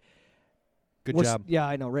attention. But good we're job. Yeah,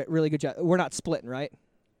 I know. Really good job. We're not splitting, right?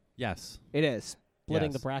 Yes. It is.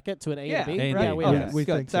 Splitting Yes. the bracket to an A Yeah. and a B. A and Yeah, B. we Okay. are. Yes. We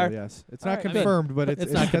Good. think so, Sorry. yes. It's All not right. I mean, confirmed, but it's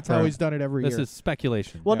it's not that's how confirmed. he's done it every This year. is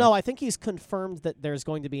speculation. Well, Yeah. no, I think he's confirmed that there's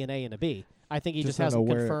going to be an A and a B. I think he Just just don't hasn't know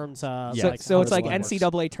where- confirmed. Yeah. So, like, so how it's the like line works.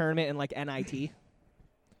 NCAA tournament and like NIT.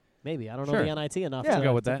 Maybe I don't know Sure. the NIT enough Yeah. to,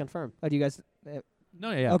 Go with to that. confirm. Oh, do you guys?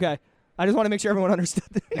 No, yeah. Okay. I just want to make sure everyone understood.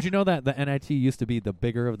 Did you know that the NIT used to be the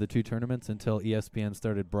bigger of the 2 tournaments until ESPN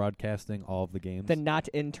started broadcasting all of the games? The not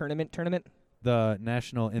in tournament. The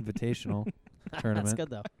National Invitational Tournament. That's good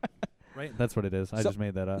though. Right? That's what it is. I So- just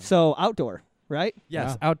made that up. So outdoor. right?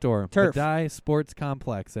 Yes, Yeah. outdoor. Turf. Madai Sports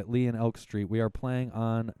Complex at Lee and Elk Street. We are playing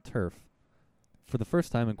on turf for the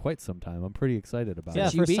first time in quite some time. I'm pretty excited about Yeah,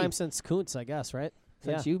 it. first UB. time since Kuntz, I guess, right?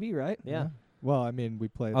 Since yeah. UB, right? Yeah. Well, I mean, we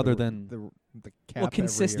play Other the, than- the cap Well, every year.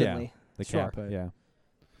 consistently. The Sure. cap, yeah.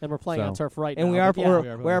 And we're playing on So- turf right And now. we are but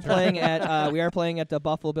yeah. we are playing at we are playing at the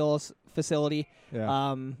Buffalo Bills facility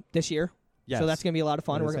Yeah. this year. Yes. So that's gonna be a lot of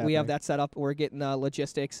fun. That is We have happening. that set up. We're getting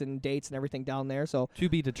logistics and dates and everything down there. So to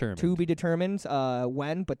be determined. to be determined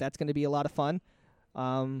when, but that's gonna be a lot of fun.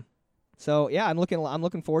 So yeah, I'm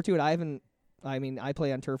looking forward to it. I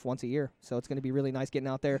play on turf once a year, so it's gonna be really nice getting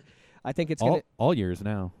out there. I think it's gonna all years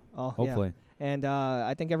now, oh, yeah. hopefully. And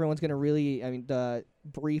I think everyone's going to really, the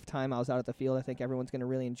brief time I was out at the field, I think everyone's going to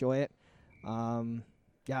really enjoy it.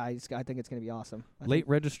 Yeah, I think it's going to be awesome. Late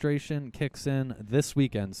registration kicks in this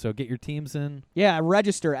weekend, so get your teams in. Yeah,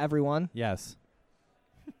 register, everyone. Yes.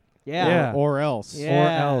 Yeah. Yeah. Or else.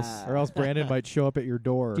 Yeah. Or else Brandon might show up at your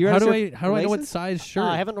door. Do you How do register I know what laces? size shirt?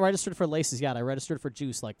 I haven't registered for laces yet. I registered for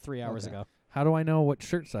juice like 3 hours Okay. ago. How do I know what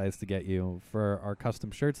shirt size to get you for our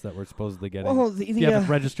custom shirts that we're supposedly getting? Well, If you haven't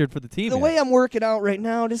registered for the team the yet. way I'm working out right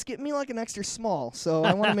now, just get me like an extra small. So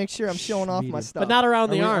I want to make sure I'm showing off my Medium. stuff. But not around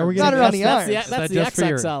the Are we- arm. are we Not getting- around the that's arms. the, Is that's that the just for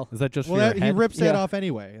your- XXL. Is that just Well, for your that, he head? rips that Yeah. off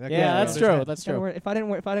anyway. That Yeah, goes that's on his true. head. That's Gotta true. wear- if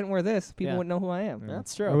I didn't wear this, people Yeah. wouldn't know who I am. Yeah.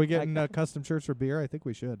 That's true. Are we getting custom shirts for beer? I think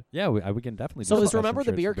we should. Yeah, we can definitely. So do is custom Remember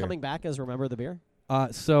the shirts Beer for coming back as Remember the Beer?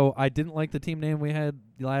 So I didn't like the team name we had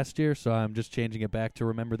last year, so I'm just changing it back to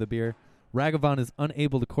Remember the Beer. Ragavon is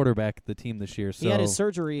unable to quarterback the team this year, so He had his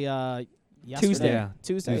surgery yesterday. Tuesday. Yeah,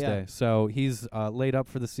 Tuesday. Tuesday. So he's laid up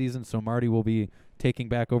for the season. So Marty will be taking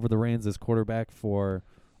back over the reins as quarterback for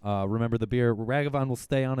Remember the Beer. Ragavon will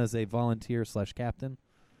stay on as a volunteer/captain,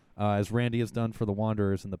 as Randy has done for the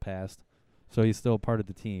Wanderers in the past. So he's still part of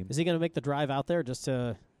the team. Is he going to make the drive out there just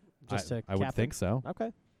to I would captain? think so.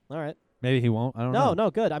 Okay. All right. Maybe he won't. I don't know.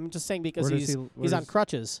 No, good. I'm just saying because Where does he's he- where he's on does-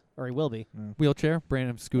 crutches, or he will be. Wheelchair,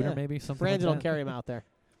 Brandon scooter, Yeah. maybe something. Brandon like will that. carry him out there.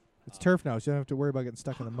 It's turf now, so you don't have to worry about getting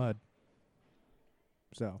stuck in the mud.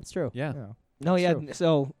 So, It's true. Yeah. yeah. No, yeah. True.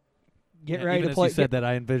 So get Yeah, ready even to as play. you said that,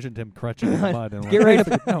 I envisioned him crutching in the mud. And Get ready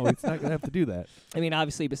to no, he's not gonna have to do that. I mean,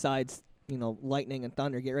 obviously, besides lightning and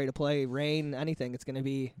thunder, get ready to play. Rain, anything. It's going to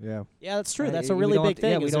be. Yeah. Yeah, that's true. That's a we really don't big have to-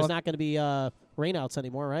 yeah, thing. we Is don't there's have- not going to be rainouts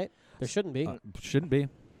anymore, right? There shouldn't be. Shouldn't be.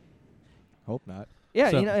 Hope not.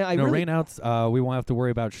 Yeah, So, I really. rainouts. We won't have to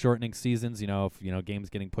worry about shortening seasons. If games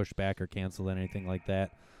getting pushed back or canceled, anything like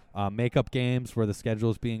that. Makeup games where the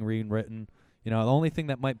schedule is being rewritten. The only thing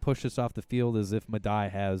that might push us off the field is if Madai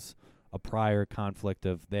has a prior conflict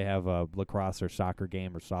of they have a lacrosse or soccer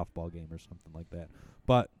game or softball game or something like that.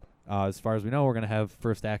 But as far as we know, we're going to have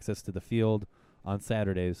first access to the field on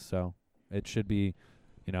Saturdays, so it should be.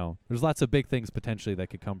 There's lots of big things potentially that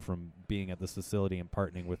could come from being at this facility and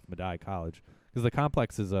partnering with Madai College. Because the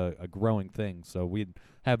complex is a growing thing, so we'd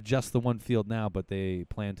have just the one field now, but they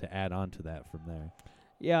plan to add on to that from there.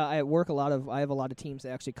 Yeah, I have a lot of teams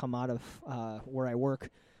that actually come out of where I work,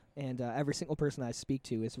 and every single person I speak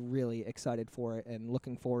to is really excited for it and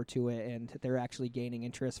looking forward to it, and they're actually gaining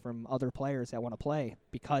interest from other players that want to play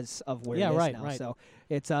because of where Yeah, it is right, now. right. So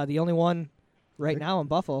it's the only one right Like- now in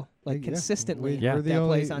Buffalo, Yeah. consistently Yeah. We're the that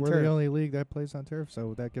only, plays on we're turf. the only league that plays on turf,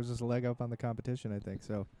 so that gives us a leg up on the competition, I think.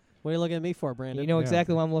 So, What are you looking at me for, Brandon? You know Yeah.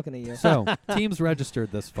 exactly why I'm looking at you. So, teams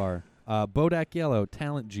registered this far. Bodak Yellow,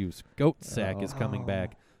 Talent Juice, Goat Sack is coming Oh.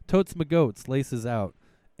 back. Totes McGoats, Laces Out,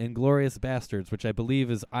 Inglorious Bastards, which I believe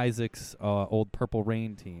is Isaac's old Purple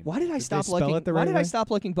Rain team. Why did I Did they stop spell liking? it the Why right did I way? stop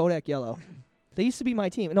liking Bodak Yellow? They used to be my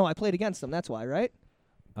team. No, I played against them. That's why, right?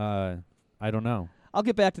 I don't know. I'll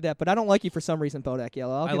get back to that, but I don't like you for some reason, Bodak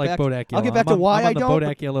Yellow. I like Bodak Yellow. I'll get back I'm to on- why I'm I on the don't,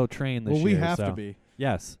 Bodak Yellow train this well, we year. have to so- be.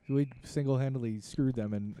 Yes. We single-handedly screwed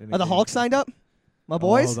them in a Are the game. Hawks signed up? My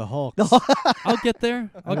boys? Oh, the Hawks. The Haw- I'll get there.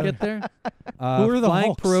 I'll get there. Who are the Flying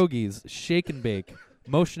Hawks? Pierogies, Shake and Bake,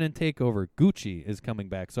 Motion and Takeover, Gucci is coming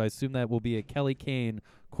back. So I assume that will be a Kelly Kane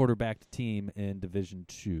quarterbacked team in Division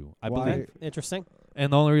 2, I Why- believe. Interesting.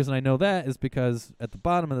 And the only reason I know that is because at the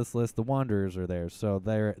bottom of this list, the Wanderers are there. So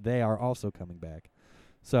they are also coming back.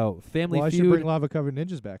 So Family Well, I should Feud. bring Lava Covered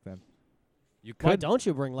Ninjas back then. You Why could. don't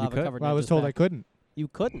you bring lava could. covered? Well, I was ninjas told I back? couldn't. You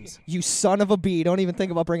couldn't. you son of a bee. Don't even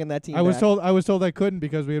think about bringing that team I was back. told I couldn't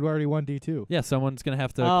because we had already won D2. Yeah, someone's going to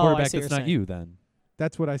have to Oh, I quarterback see what that's you're not saying. you then.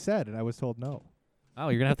 That's what I said, and I was told no. Oh,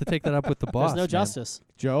 you're going to have to take that up with the boss. There's no man. justice.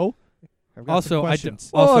 Joe, I've got Also, some I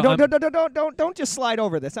questions. Oh, also, don't just slide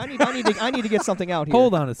over this. I need to get something out here.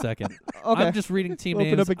 hold on a second. Okay. I'm just reading team Open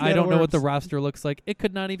names. up a can I of don't know what the worms. roster looks like. It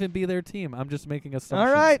could not even be their team. I'm just making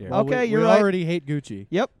assumptions right. here. Well, Okay, we, you're we right. already hate Gucci.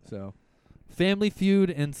 Yep. So Family Feud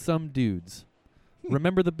and Some Dudes.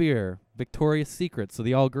 Remember the Beer. Victoria's Secret. So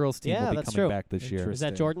the all-girls team Yeah, will be that's coming true. back this year. Is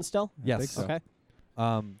that Jordan still? Yes. think so. Okay.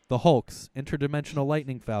 The Hulks, Interdimensional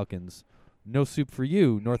Lightning Falcons. No Soup for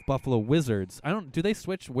You, North Buffalo Wizards. Do they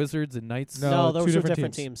switch Wizards and Knights? No, those two were different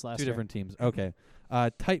different teams. teams last Two year. different teams. Okay.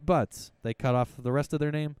 Tight Butts. They cut off the rest of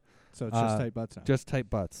their name. So it's just tight butts now. Just Tight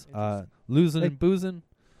Butts. Interesting. Losing Hey. and Boozing,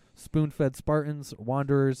 Spoon-Fed Spartans,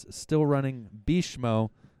 Wanderers, Still Running, Bishmo,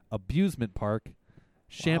 Abusement Park,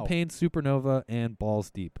 Champagne Supernova, and Balls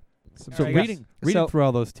Deep. Some So All right, guys. reading So- through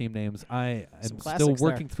all those team names, I am Some still classics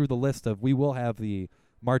working through the list of. We will have the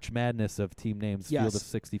March Madness of team names, Field Yes. of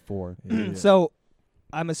 64. Yeah. So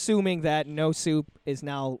I'm assuming that No Soup is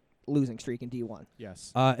now losing streak in D1.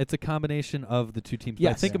 yes. It's a combination of the two teams. But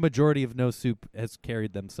I Yes. think Yeah. a majority of No Soup has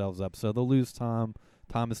carried themselves up. So they'll lose Tom.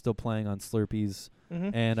 Tom is still playing on Slurpees,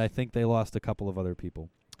 Mm-hmm. and I think they lost a couple of other people.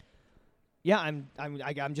 Yeah,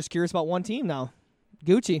 I'm just curious about one team now.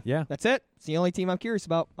 Gucci. Yeah. That's it. It's the only team I'm curious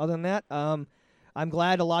about. Other than that, I'm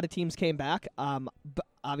glad a lot of teams came back. But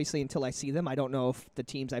obviously, until I see them, I don't know if the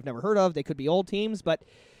teams I've never heard of. They could be old teams, but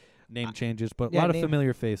Name changes, but a yeah, lot of name-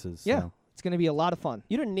 familiar faces. Yeah. so. it's going to be a lot of fun.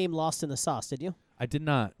 You didn't name Lost in the Sauce, did you? I did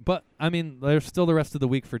not. But, I mean, there's still the rest of the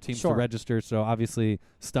week for teams Sure. to register. So, obviously,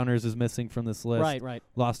 Stunners is missing from this list. Right.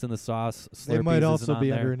 Lost in the Sauce. Slurpees They might isn't also on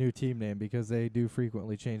be there. under a new team name because they do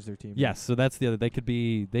frequently change their team. Yes, so that's the other. They could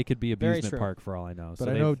be Very Abusement true. Park for all I know. But so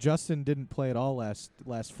I they've- know Justin didn't play at all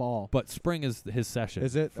last fall. But spring is his session.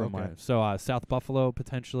 Is it? From Okay. so South Buffalo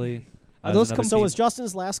potentially. Are as those another So team. was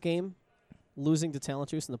Justin's last game losing to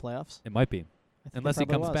Talent Juice in the playoffs? It might be, I think unless it he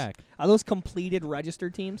probably comes was. back. Are those completed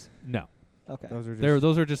registered teams? No, Okay. Those are They're just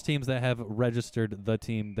those are just teams that have registered the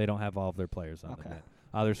team. They don't have all of their players on Okay. it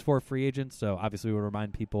yet. There's 4 free agents, so obviously we would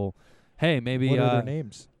remind people, hey, maybe what are their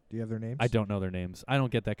names? Do you have their names? I don't know their names. I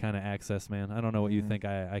don't get that kind of access, man. I don't know what you Mm. think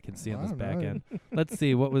I can see on I this don't back know. end. Let's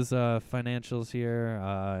see. What was financials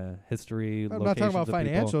here? History, I'm not talking about locations of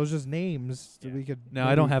people. financials, just names. So Yeah. we could. No,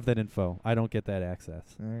 I don't have that info. I don't get that access.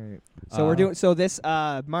 All right. So we're doing. So this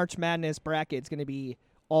March Madness bracket is going to be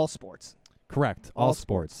all sports. Correct. All All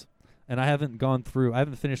sports. And I haven't gone through. I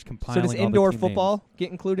haven't finished So compiling. does all the indoor team football names.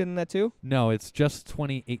 get included in that too? No, it's just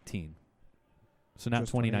 2018. So not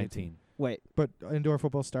Just 2019. Wait, But indoor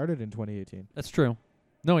football started in 2018. That's true.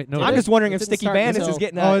 No, wait, no. I'm it just is. wondering It if didn't Sticky start Bandits until- is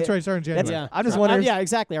getting. Oh, that's right. Started in that's- January. Yeah. I'm just wondering. yeah,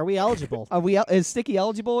 exactly. Are we eligible? Are we? Is Sticky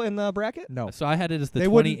eligible in the bracket? No, So I had it as the They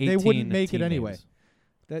 2018. wouldn't- they wouldn't make it team anyway. names.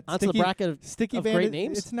 that Onto the sticky, bracket of sticky of Bandit, great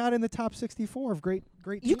names? It's not in the top 64 of great.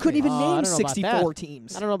 You team couldn't names. even I name don't know about 64 that.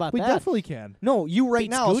 teams. I don't know about We that. definitely can. No, you right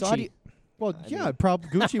Beats now. So how do Gucci. you, Well, I yeah, mean-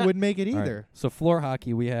 Gucci wouldn't make it All right. either. So floor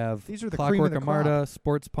hockey, we have These are the cream Clockwork of the Amarta, crop.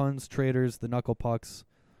 Sports Puns, Traders, the Knuckle Pucks,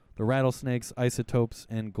 the Rattlesnakes, Isotopes,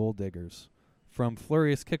 and Gold Diggers. From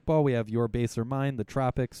Flurious Kickball, we have Your Base or Mine, the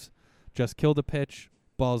Tropics, Just Kill the Pitch,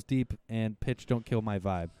 Balls Deep, and Pitch Don't Kill My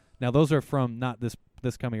Vibe. Now those are from not this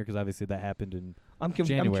coming year because obviously that happened in I'm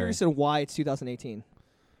January. curious in why it's 2018.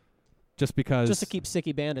 just because Just to keep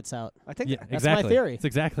Sticky Bandits out. I think yeah, That's my exactly. theory. That's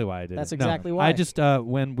exactly why I did That's it. exactly No, why. I just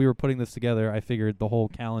when we were putting this together, I figured the whole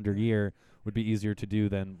calendar year would be easier to do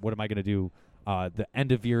than what am I going to do? The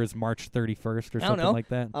end of year is March 31st or I don't something know. like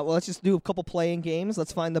that. well, let's just do a couple playing games.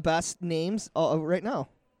 Let's find the best names right now.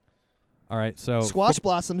 All right, so Squash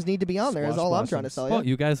Blossoms need to be on there. Is Squash all I'm trying to Blossoms. tell you. well,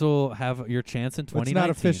 you guys will have your chance in It's 2019. not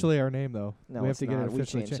officially our name though. No, we have it's to get not. it We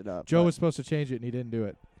officially changed it up, Joe but- was supposed to change it and he didn't do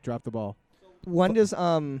it. Dropped the ball. When does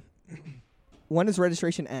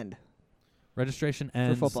registration end? Registration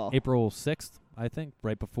ends football. April 6th, I think,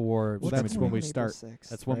 right before. Well, scrimmage that's when week. we start.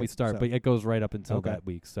 That's when we right? start, So- but it goes right up until Okay. that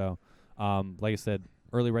week. So, like I said,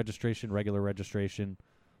 early registration, regular registration,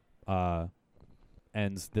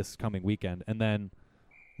 ends this coming weekend, and then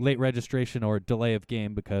late registration or delay of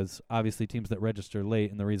game, because obviously teams that register late,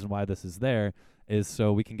 and the reason why this is there is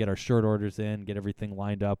so we can get our short orders in, get everything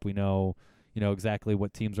lined up. We know, exactly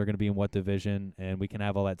what teams are going to be in what division, and we can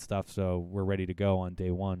have all that stuff, so we're ready to go on day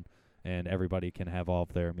one, and everybody can have all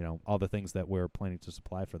of their, all the things that we're planning to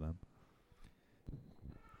supply for them.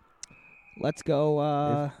 Let's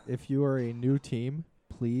go. If you are a new team,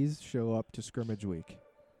 please show up to scrimmage week,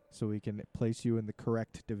 so we can place you in the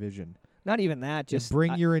correct division. Not even that. Just Just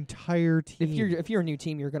bring your entire team. if you're a new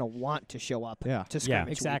team, you're gonna want to show up Yeah. to Yeah. scrimmage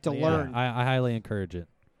week Exactly, to yeah. learn. I highly encourage it.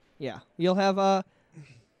 Yeah, you'll have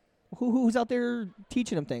who's out there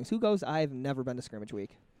teaching them things? Who goes? I've never been to scrimmage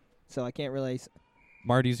week, so I can't really.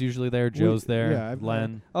 Marty's usually there. Joe's there. yeah, I've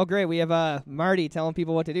Len. Oh, great! We have Marty telling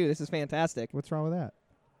people what to do. This is fantastic. What's wrong with that?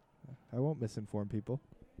 I won't misinform people.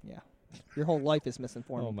 Yeah, your whole life is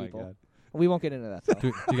misinforming Oh my people. God. We won't get into that. Though. Do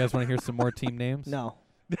you guys want to hear some more team names? No.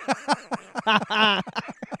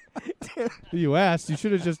 You asked. You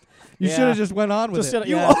should have just. Yeah. Should have just went on with Just it.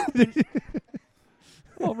 shoulda-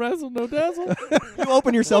 yeah. Oh, razzle, no dazzle. You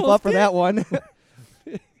open yourself up for that one.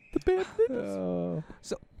 The band niggas.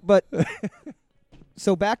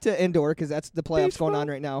 So back to indoor because that's the playoffs going on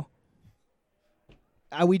right now.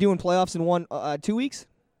 Are we doing playoffs in 2 weeks?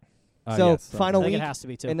 So Yes, final I think week, it has to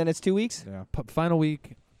be too. and then it's 2 weeks. Yeah. final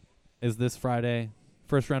week is this Friday.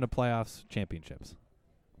 First round of playoffs, championships.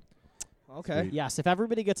 Okay. Sweet. Yes, if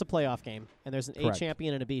everybody gets a playoff game and there's an A Correct.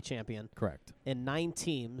 champion and a B champion Correct. and 9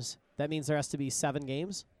 teams, that means there has to be 7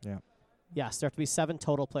 games. Yeah. Yes, there have to be 7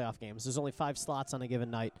 total playoff games. There's only 5 slots on a given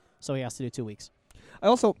night, so he has to do 2 weeks. I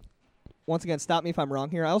also, once again, stop me if I'm wrong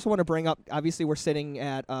here. I also want to bring up. Obviously, we're sitting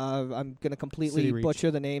at. I'm going to completely City Reach.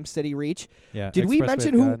 butcher the name. City Reach. Yeah. Did we Expressway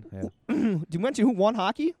mention of who? God, yeah. Did you mention who won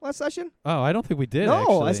hockey last session? Oh, I don't think we did. No,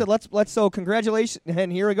 actually. I said let's. So congratulations,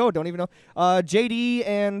 and here we go. Don't even know. JD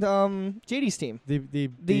and JD's team. The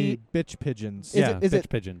bitch pigeons. Yeah. Is bitch it-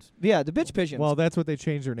 pigeons. Yeah, the bitch pigeons. Well, that's what they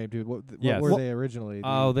changed their name to. What Yes. were they originally?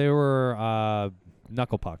 Oh, they were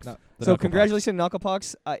knuckle pucks. No. The so knuckle congratulations, Knuckle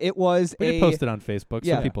Pucks. It was pucks. We a posted on Facebook,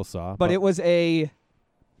 Yeah. so people saw. but it was a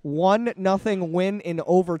 1-0 win in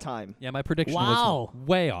overtime. yeah, my prediction Wow. was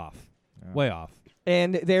way off. Yeah. Way off.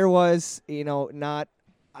 And there was, not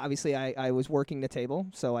obviously I was working the table,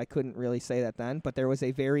 so I couldn't really say that then, but there was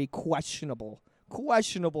a very questionable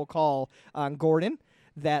call on Gordon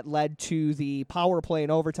that led to the power play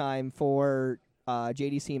in overtime for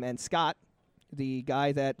JD's team and Scott, the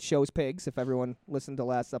guy that shows pigs, if everyone listened to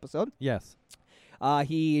last episode. Yes.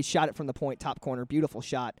 He shot it from the point, top corner, beautiful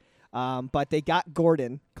shot. But they got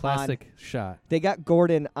Gordon Classic shot. They got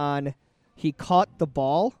Gordon on. He caught the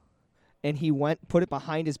ball, and he put it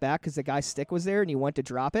behind his back because the guy's stick was there, and he went to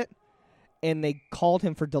drop it, and they called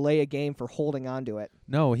him for delay a game for holding on to it.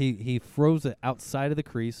 No, he froze it outside of the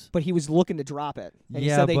crease. But he was looking to drop it. And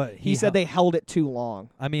Yeah, he but said they held it too long.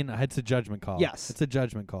 I mean, it's a judgment call. Yes. It's a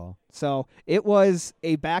judgment call. So it was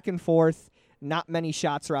a back and forth, not many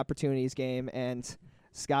shots or opportunities game, and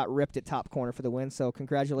Scott ripped it top corner for the win. So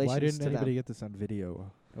congratulations Why didn't to anybody them. get this on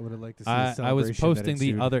video? I would have liked to see. I was posting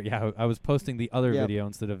the other. Yeah, I was posting the other Yep. video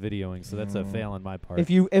instead of videoing, so that's a fail on my part.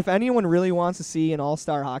 If anyone really wants to see an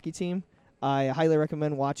all-star hockey team, I highly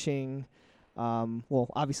recommend watching.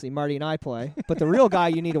 Obviously Marty and I play, but the real guy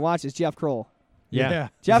you need to watch is Jeff Kroll. yeah.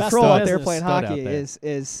 Jeff Best Kroll in out there business. playing Stud out hockey there.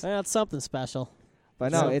 is. That's something special.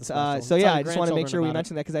 But no, Something it's special. so Tell yeah. your I just want to make sure we grandchildren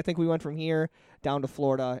mention that because I think we went from here down to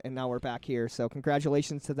Florida and now we're back here. So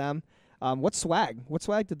congratulations to them. What swag? What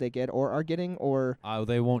swag did they get or are getting or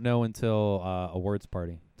They won't know until awards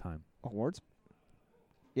party time. awards?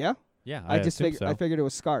 Yeah, Yeah, I just assume figured so. I figured it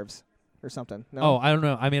was scarves or something. No, Oh, I don't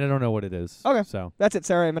know. I mean, I don't know what it is. Okay. So that's it,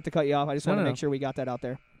 Sarah. I meant to cut you off. I just No, want to no, make no. sure we got that out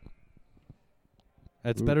there.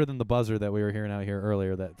 it's Ooh. better than the buzzer that we were hearing out here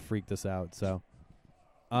earlier that freaked us out. So,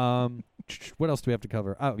 what else do we have to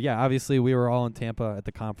cover? Oh, yeah, obviously we were all in Tampa at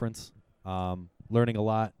the conference, learning a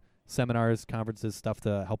lot, seminars, conferences, stuff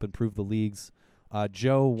to help improve the leagues.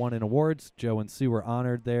 Joe won in awards. Joe and Sue were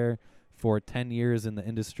honored there for 10 years in the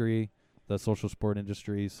industry, the social sport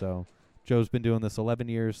industry. So Joe's been doing this 11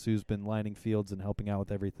 years. Sue's been lining fields and helping out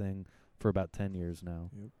with everything for about 10 years now.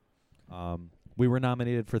 Yep. We were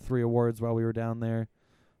nominated for 3 awards while we were down there.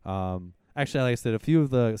 Actually, like I said, a few of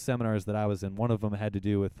the seminars that I was in, one of them had to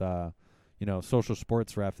do with, social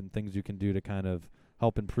sports ref and things you can do to kind of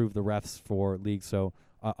help improve the refs for leagues. So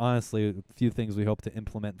honestly, a few things we hope to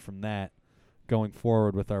implement from that going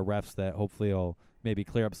forward with our refs that hopefully will maybe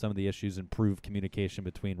clear up some of the issues, improve communication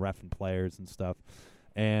between ref and players and stuff.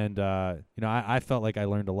 And, I felt like I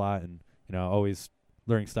learned a lot and, always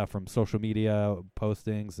learning stuff from social media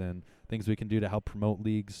postings and things we can do to help promote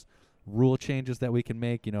leagues, rule changes that we can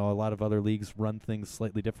make. A lot of other leagues run things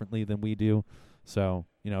slightly differently than we do. So,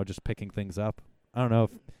 just picking things up. I don't know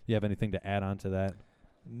if you have anything to add on to that.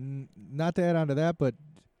 Not to add on to that, but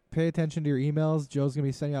pay attention to your emails. Joe's going to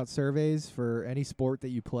be sending out surveys for any sport that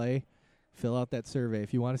you play. Fill out that survey.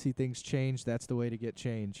 If you want to see things change, that's the way to get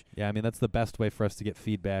change. Yeah, I mean, that's the best way for us to get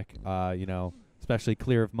feedback, especially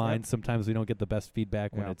clear of mind. Yep. Sometimes we don't get the best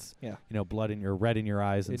feedback when Yeah. it's, Yeah. blood in your red in your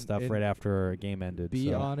eyes and stuff right after a game ended. Be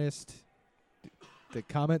so. honest. The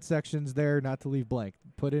comment section's there, not to leave blank.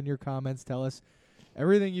 Put in your comments. Tell us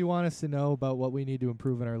everything you want us to know about what we need to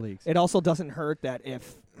improve in our leagues. It also doesn't hurt that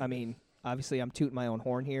obviously I'm tooting my own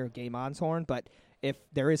horn here, Game On's horn, but if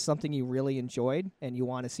there is something you really enjoyed and you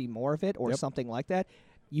want to see more of it or Yep. something like that,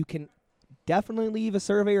 you can definitely leave a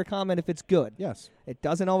survey or comment if it's good. Yes. It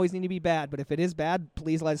doesn't always need to be bad, but if it is bad,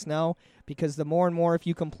 please let us know because the more and more if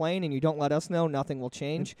you complain and you don't let us know, nothing will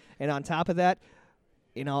change. And on top of that,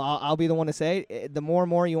 I'll be the one to say the more and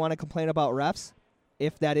more you want to complain about refs,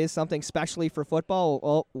 if that is something, especially for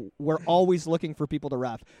football, we're always looking for people to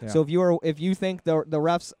ref. Yeah. So if you think the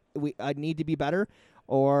refs need to be better,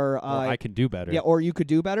 or I can do better. yeah, or you could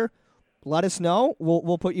do better, let us know.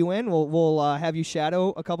 We'll put you in. We'll have you shadow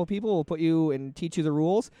a couple people. We'll put you and teach you the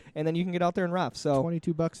rules, and then you can get out there and ref. So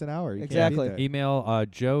 $22 an hour. You can't Exactly. beat that. Email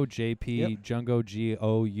Joe JP Yep. Jungo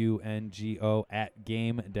GOUNGO at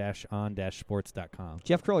game-on-sports.com.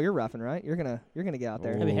 Jeff Kroll, you're refing, right? You're gonna get out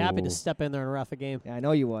there. I'd be happy Ooh. to step in there and ref a game. Yeah, I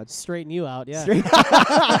know you would. Straighten you out, yeah. Straight.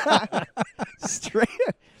 Straight.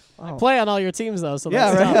 Oh. Play on all your teams, though, so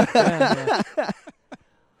Yeah, that's right. tough. Yeah.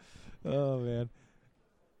 Oh, man.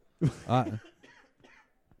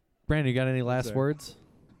 Brandon, you got any last sir. words?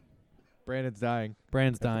 Brandon's dying.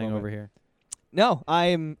 Brandon's At the dying moment. over here. No,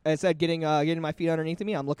 I'm, as I said, getting my feet underneath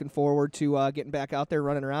me. I'm looking forward to getting back out there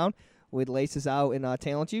running around with laces out in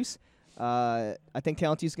Talent Juice. I think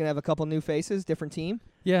Talent Juice is going to have a couple new faces, different team.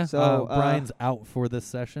 Yeah, So, Brian's out for this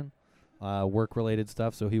session, work-related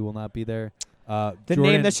stuff, so he will not be there. The Jordan,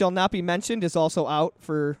 name that shall not be mentioned is also out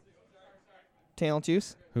for Talent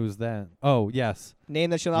Juice. who's that? Oh, yes. Name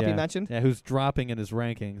that shall not be Yeah. mentioned. Yeah, who's dropping in his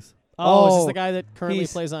rankings? Oh, is this Oh, the guy that currently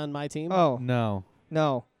he's- plays on my team? Oh, No.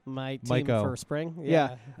 no. My team Mike-O. for spring?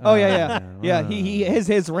 Yeah. Oh, yeah. Yeah, Uh,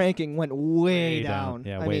 his ranking went way down.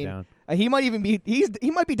 Yeah, I way mean, down. He might even be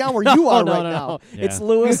he might be down where you are no, right no, now. no. Yeah. It's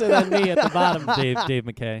Lewis and then me at the bottom. Dave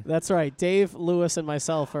McKay. That's right. Dave, Lewis, and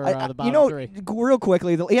myself are the bottom you know, three. real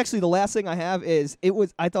quickly, the last thing I have is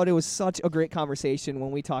I thought it was such a great conversation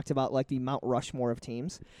when we talked about like the Mount Rushmore of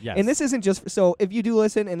teams. Yes. And this isn't just so if you do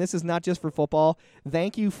listen, and this is not just for football.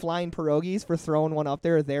 Thank you, Flying Pierogies, for throwing one up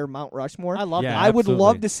there. Their Mount Rushmore. I love Yeah, that. I would absolutely.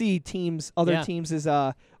 love to see other Yeah. teams as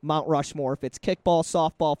Mount Rushmore. If it's kickball,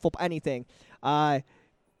 softball, football, anything.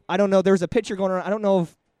 I don't know. There's a picture going around. I don't know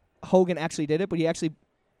if Hogan actually did it, but he actually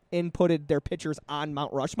inputted their pictures on Mount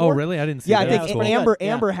Oh, Rushmore. really? I didn't see Yeah, that. I think that's Cool. cool. Amber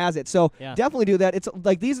Yeah. Amber has it. So Yeah. definitely do that. It's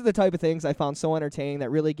like these are the type of things I found so entertaining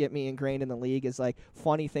that really get me ingrained in the league is like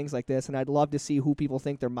funny things like this, and I'd love to see who people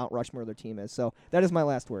think their Mount Rushmore of their team is. So that is my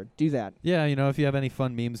last word. Do that. Yeah, if you have any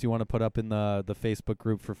fun memes you want to put up in the Facebook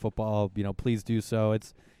group for football, please do so.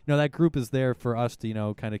 It's that group is there for us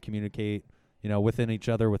to kind of communicate within each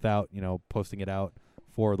other without posting it out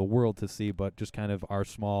for the world to see, but just kind of our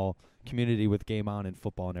small community with Game On and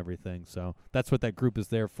football and everything. So that's what that group is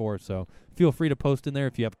there for. So feel free to post in there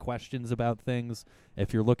if you have questions about things,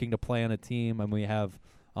 if you're looking to play on a team, and we have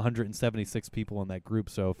 176 people in that group.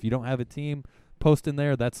 So if you don't have a team, post in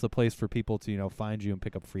there. That's the place for people to find you and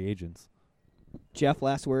pick up free agents. Jeff,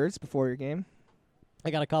 last words before your game.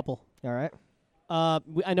 I got a couple. All right.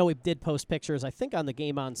 I know we did post pictures, I think, on the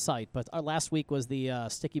Game On site, but our last week was the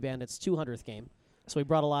Sticky Bandits 200th game. So we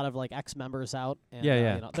brought a lot of like ex-members out. And,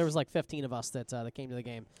 Yeah. there was like 15 of us that came to the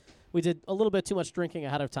game. We did a little bit too much drinking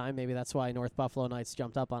ahead of time. Maybe that's why North Buffalo Knights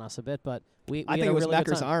jumped up on us a bit. But we I had think a it was really good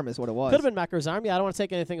Mecker's time. Arm is what it was. Could have been Mecker's Arm. Yeah, I don't want to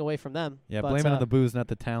take anything away from them. Yeah, but, blame it on the booze, not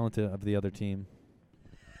the talent of the other team.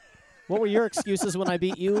 What were your excuses when I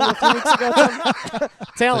beat you a few weeks ago? Tim?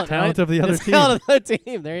 Talent, The talent right? of the other team. Talent of the other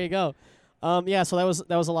team. There you go. Yeah, so that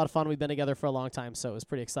was a lot of fun. We've been together for a long time, so it was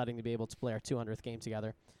pretty exciting to be able to play our 200th game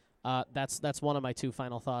together. That's one of my two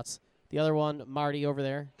final thoughts. The other one, Marty over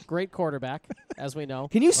there, great quarterback, as we know.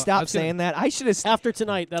 Can you I stop was gonna- saying that? I should have. After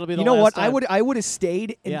tonight, that'll be the You know last what? time. I would have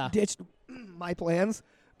stayed and Yeah. ditched my plans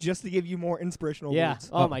just to give you more inspirational Yeah. words.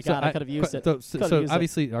 Oh my so God, I could have used it. So, Could've used it.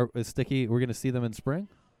 obviously, is Sticky, we're going to see them in spring?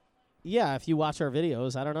 Yeah, if you watch our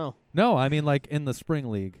videos, I don't know. No, I mean like in the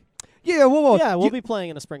spring league. Yeah, whoa. yeah, we'll you, be playing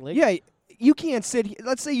in a spring league. Yeah, you can't sit.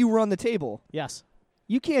 Let's say you run the table. Yes.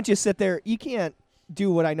 You can't just sit there. You can't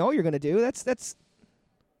do what I know you're going to do. That's.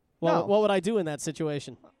 Well, No. what would I do in that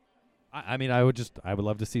situation? I mean, I would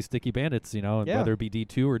love to see Sticky Bandits, Yeah. whether it be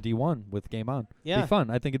D2 or D1 with Game On. Yeah. Be fun.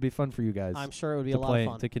 I think it'd be fun for you guys I'm sure it would be to a lot play of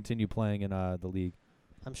fun. to continue playing in the league.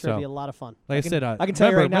 I'm sure it'd so- be a lot of fun. Like I can- said, I can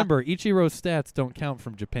tell you right now- remember Ichiro's stats don't count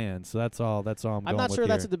from Japan, so that's all. That's all I'm I'm going not with sure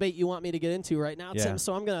that's a here. debate you want me to get into right now, Yeah. Tim.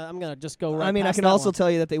 So I'm gonna just go right. I mean, I past can that also one.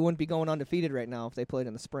 tell you that they wouldn't be going undefeated right now if they played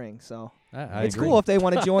in the spring. So I it's agree. cool if they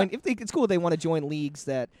want to join. It's cool if they want to join leagues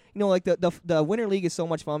that like the winter league is so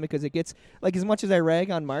much fun because it gets like as much as I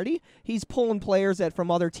rag on Marty, he's pulling players that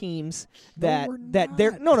from other teams that we're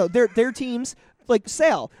they're teams like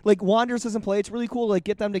Sal like Wanderers doesn't play. It's really cool to like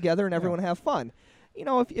get them together and everyone have fun.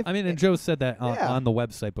 If I mean, and Joe said that Yeah. on the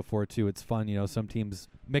website before too. It's fun, some teams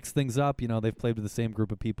mix things up. They've played with the same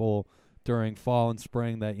group of people during fall and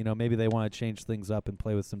spring that maybe they want to change things up and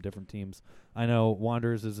play with some different teams. I know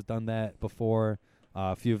Wanderers has done that before.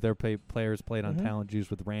 A few of their players played on Mhm. Talent Juice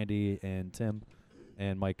with Randy and Tim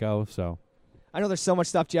and Mike O. So I know there's so much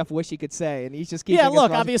stuff Jeff wish he could say, and he's just keeping Yeah, us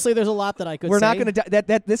look, from- obviously there's a lot that I could We're say. not going to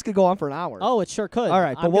that. This could go on for an hour. Oh, it sure could. All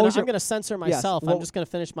right, but I'm what gonna, was your- I'm gonna censor myself. well- I'm just gonna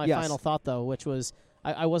finish my yes. final thought though, which was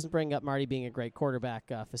I wasn't bringing up Marty being a great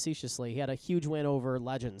quarterback facetiously. He had a huge win over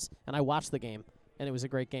Legends, and I watched the game, and it was a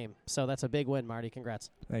great game. So that's a big win, Marty. Congrats.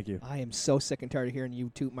 Thank you. I am so sick and tired of hearing you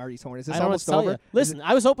toot Marty's horn. Is this I don't know what almost to tell over? you. Listen,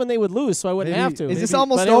 I was hoping they would lose, so I wouldn't Maybe- have to. Is this maybe-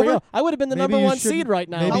 almost But here we over? go. I would have been the Maybe number you one shouldn't- seed right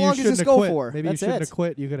now. Maybe How you long does shouldn't this have go quit. for? Maybe That's you shouldn't it. have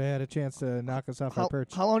quit. You could have had a chance to knock us off our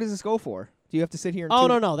perch. How long does this go for? Do you have to sit here and Oh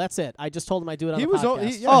toot no, that's it. I just told him I'd do it on He the was o- podcast.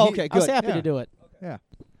 he- yeah, Oh, he- okay, I was good. happy Yeah. to do it. Yeah.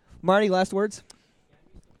 Marty, last words?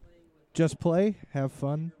 Just play, have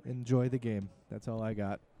fun, enjoy the game. That's all I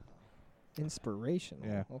got. Inspirational.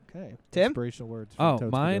 Yeah. Okay. Tim? Inspirational words. from Oh,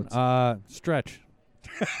 Totes mine. Goats. Stretch.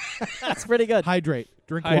 That's pretty good. Hydrate.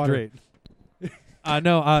 Drink water. Hydrate.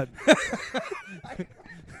 No.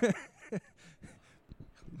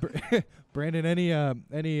 Brandon,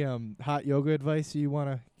 any hot yoga advice you want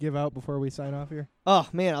to give out before we sign off here? Oh,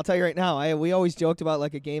 man, I'll tell you right now. We always joked about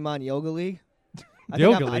like a game on Yoga League. I think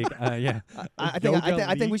Yoga I'm- league. Yeah. I Yoga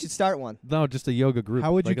think we league? should start one. No, just a yoga group.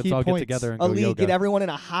 How would you like, let's keep all points? get together and A go league, yoga. get everyone in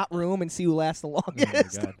a hot room and see who lasts the Oh my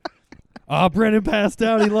longest. God. Oh, Brennan passed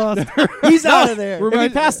out. He lost. He's out of there. If he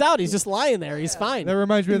passed out, he's just lying there. He's fine. That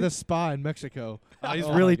reminds me of the spa in Mexico. He's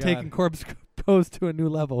Oh really my God. taking corpse pose to a new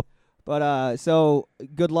level. But so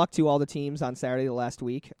good luck to all the teams on Saturday the last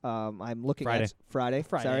week. I'm looking Friday. at Friday.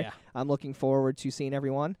 Friday, Sorry. yeah. I'm looking forward to seeing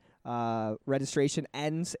everyone. Registration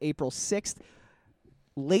ends April 6th.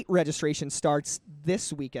 Late registration starts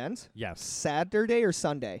this weekend. Yes. Saturday or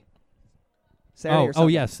Sunday? Saturday or Oh,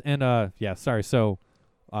 Sunday? yes. And yeah, sorry. So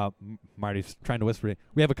Marty's trying to whisper it.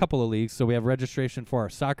 We have a couple of leagues. So we have registration for our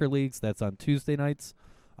soccer leagues. That's on Tuesday nights.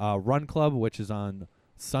 Run Club, which is on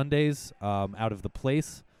Sundays out of the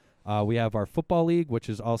place. We have our football league, which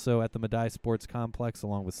is also at the Medaille Sports Complex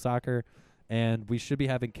along with soccer. And we should be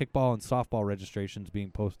having kickball and softball registrations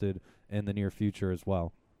being posted in the near future as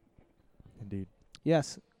well. Indeed.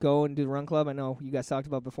 Yes, go and do the Run Club. I know you guys talked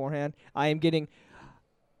about beforehand. I'm getting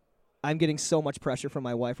so much pressure from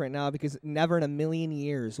my wife right now because never in a million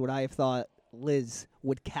years would I have thought Liz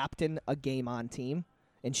would captain a game on team,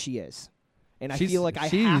 and she is. And I feel like I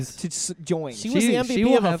have to join. She was the she MVP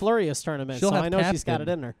will of a have- Flurious tournament, she'll so have I know she's got captain.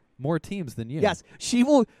 it in her. More teams than you. Yes, she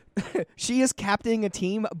will. She is captaining a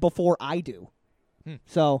team before I do. Hmm.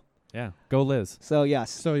 So Yeah. Go Liz.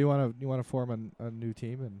 yes. So you want to form a new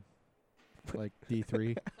team and like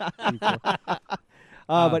D3, D4?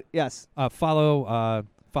 But yes,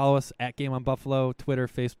 Follow us at Game on Buffalo, Twitter,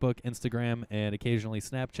 Facebook, Instagram, and occasionally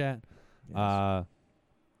Snapchat. Yes. I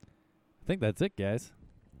think that's it, guys.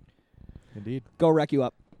 Indeed. go wreck you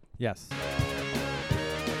up. Yes.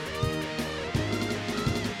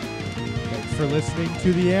 Thanks for listening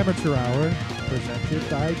to the Amateur Hour, presented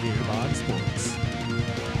by Game On Sports.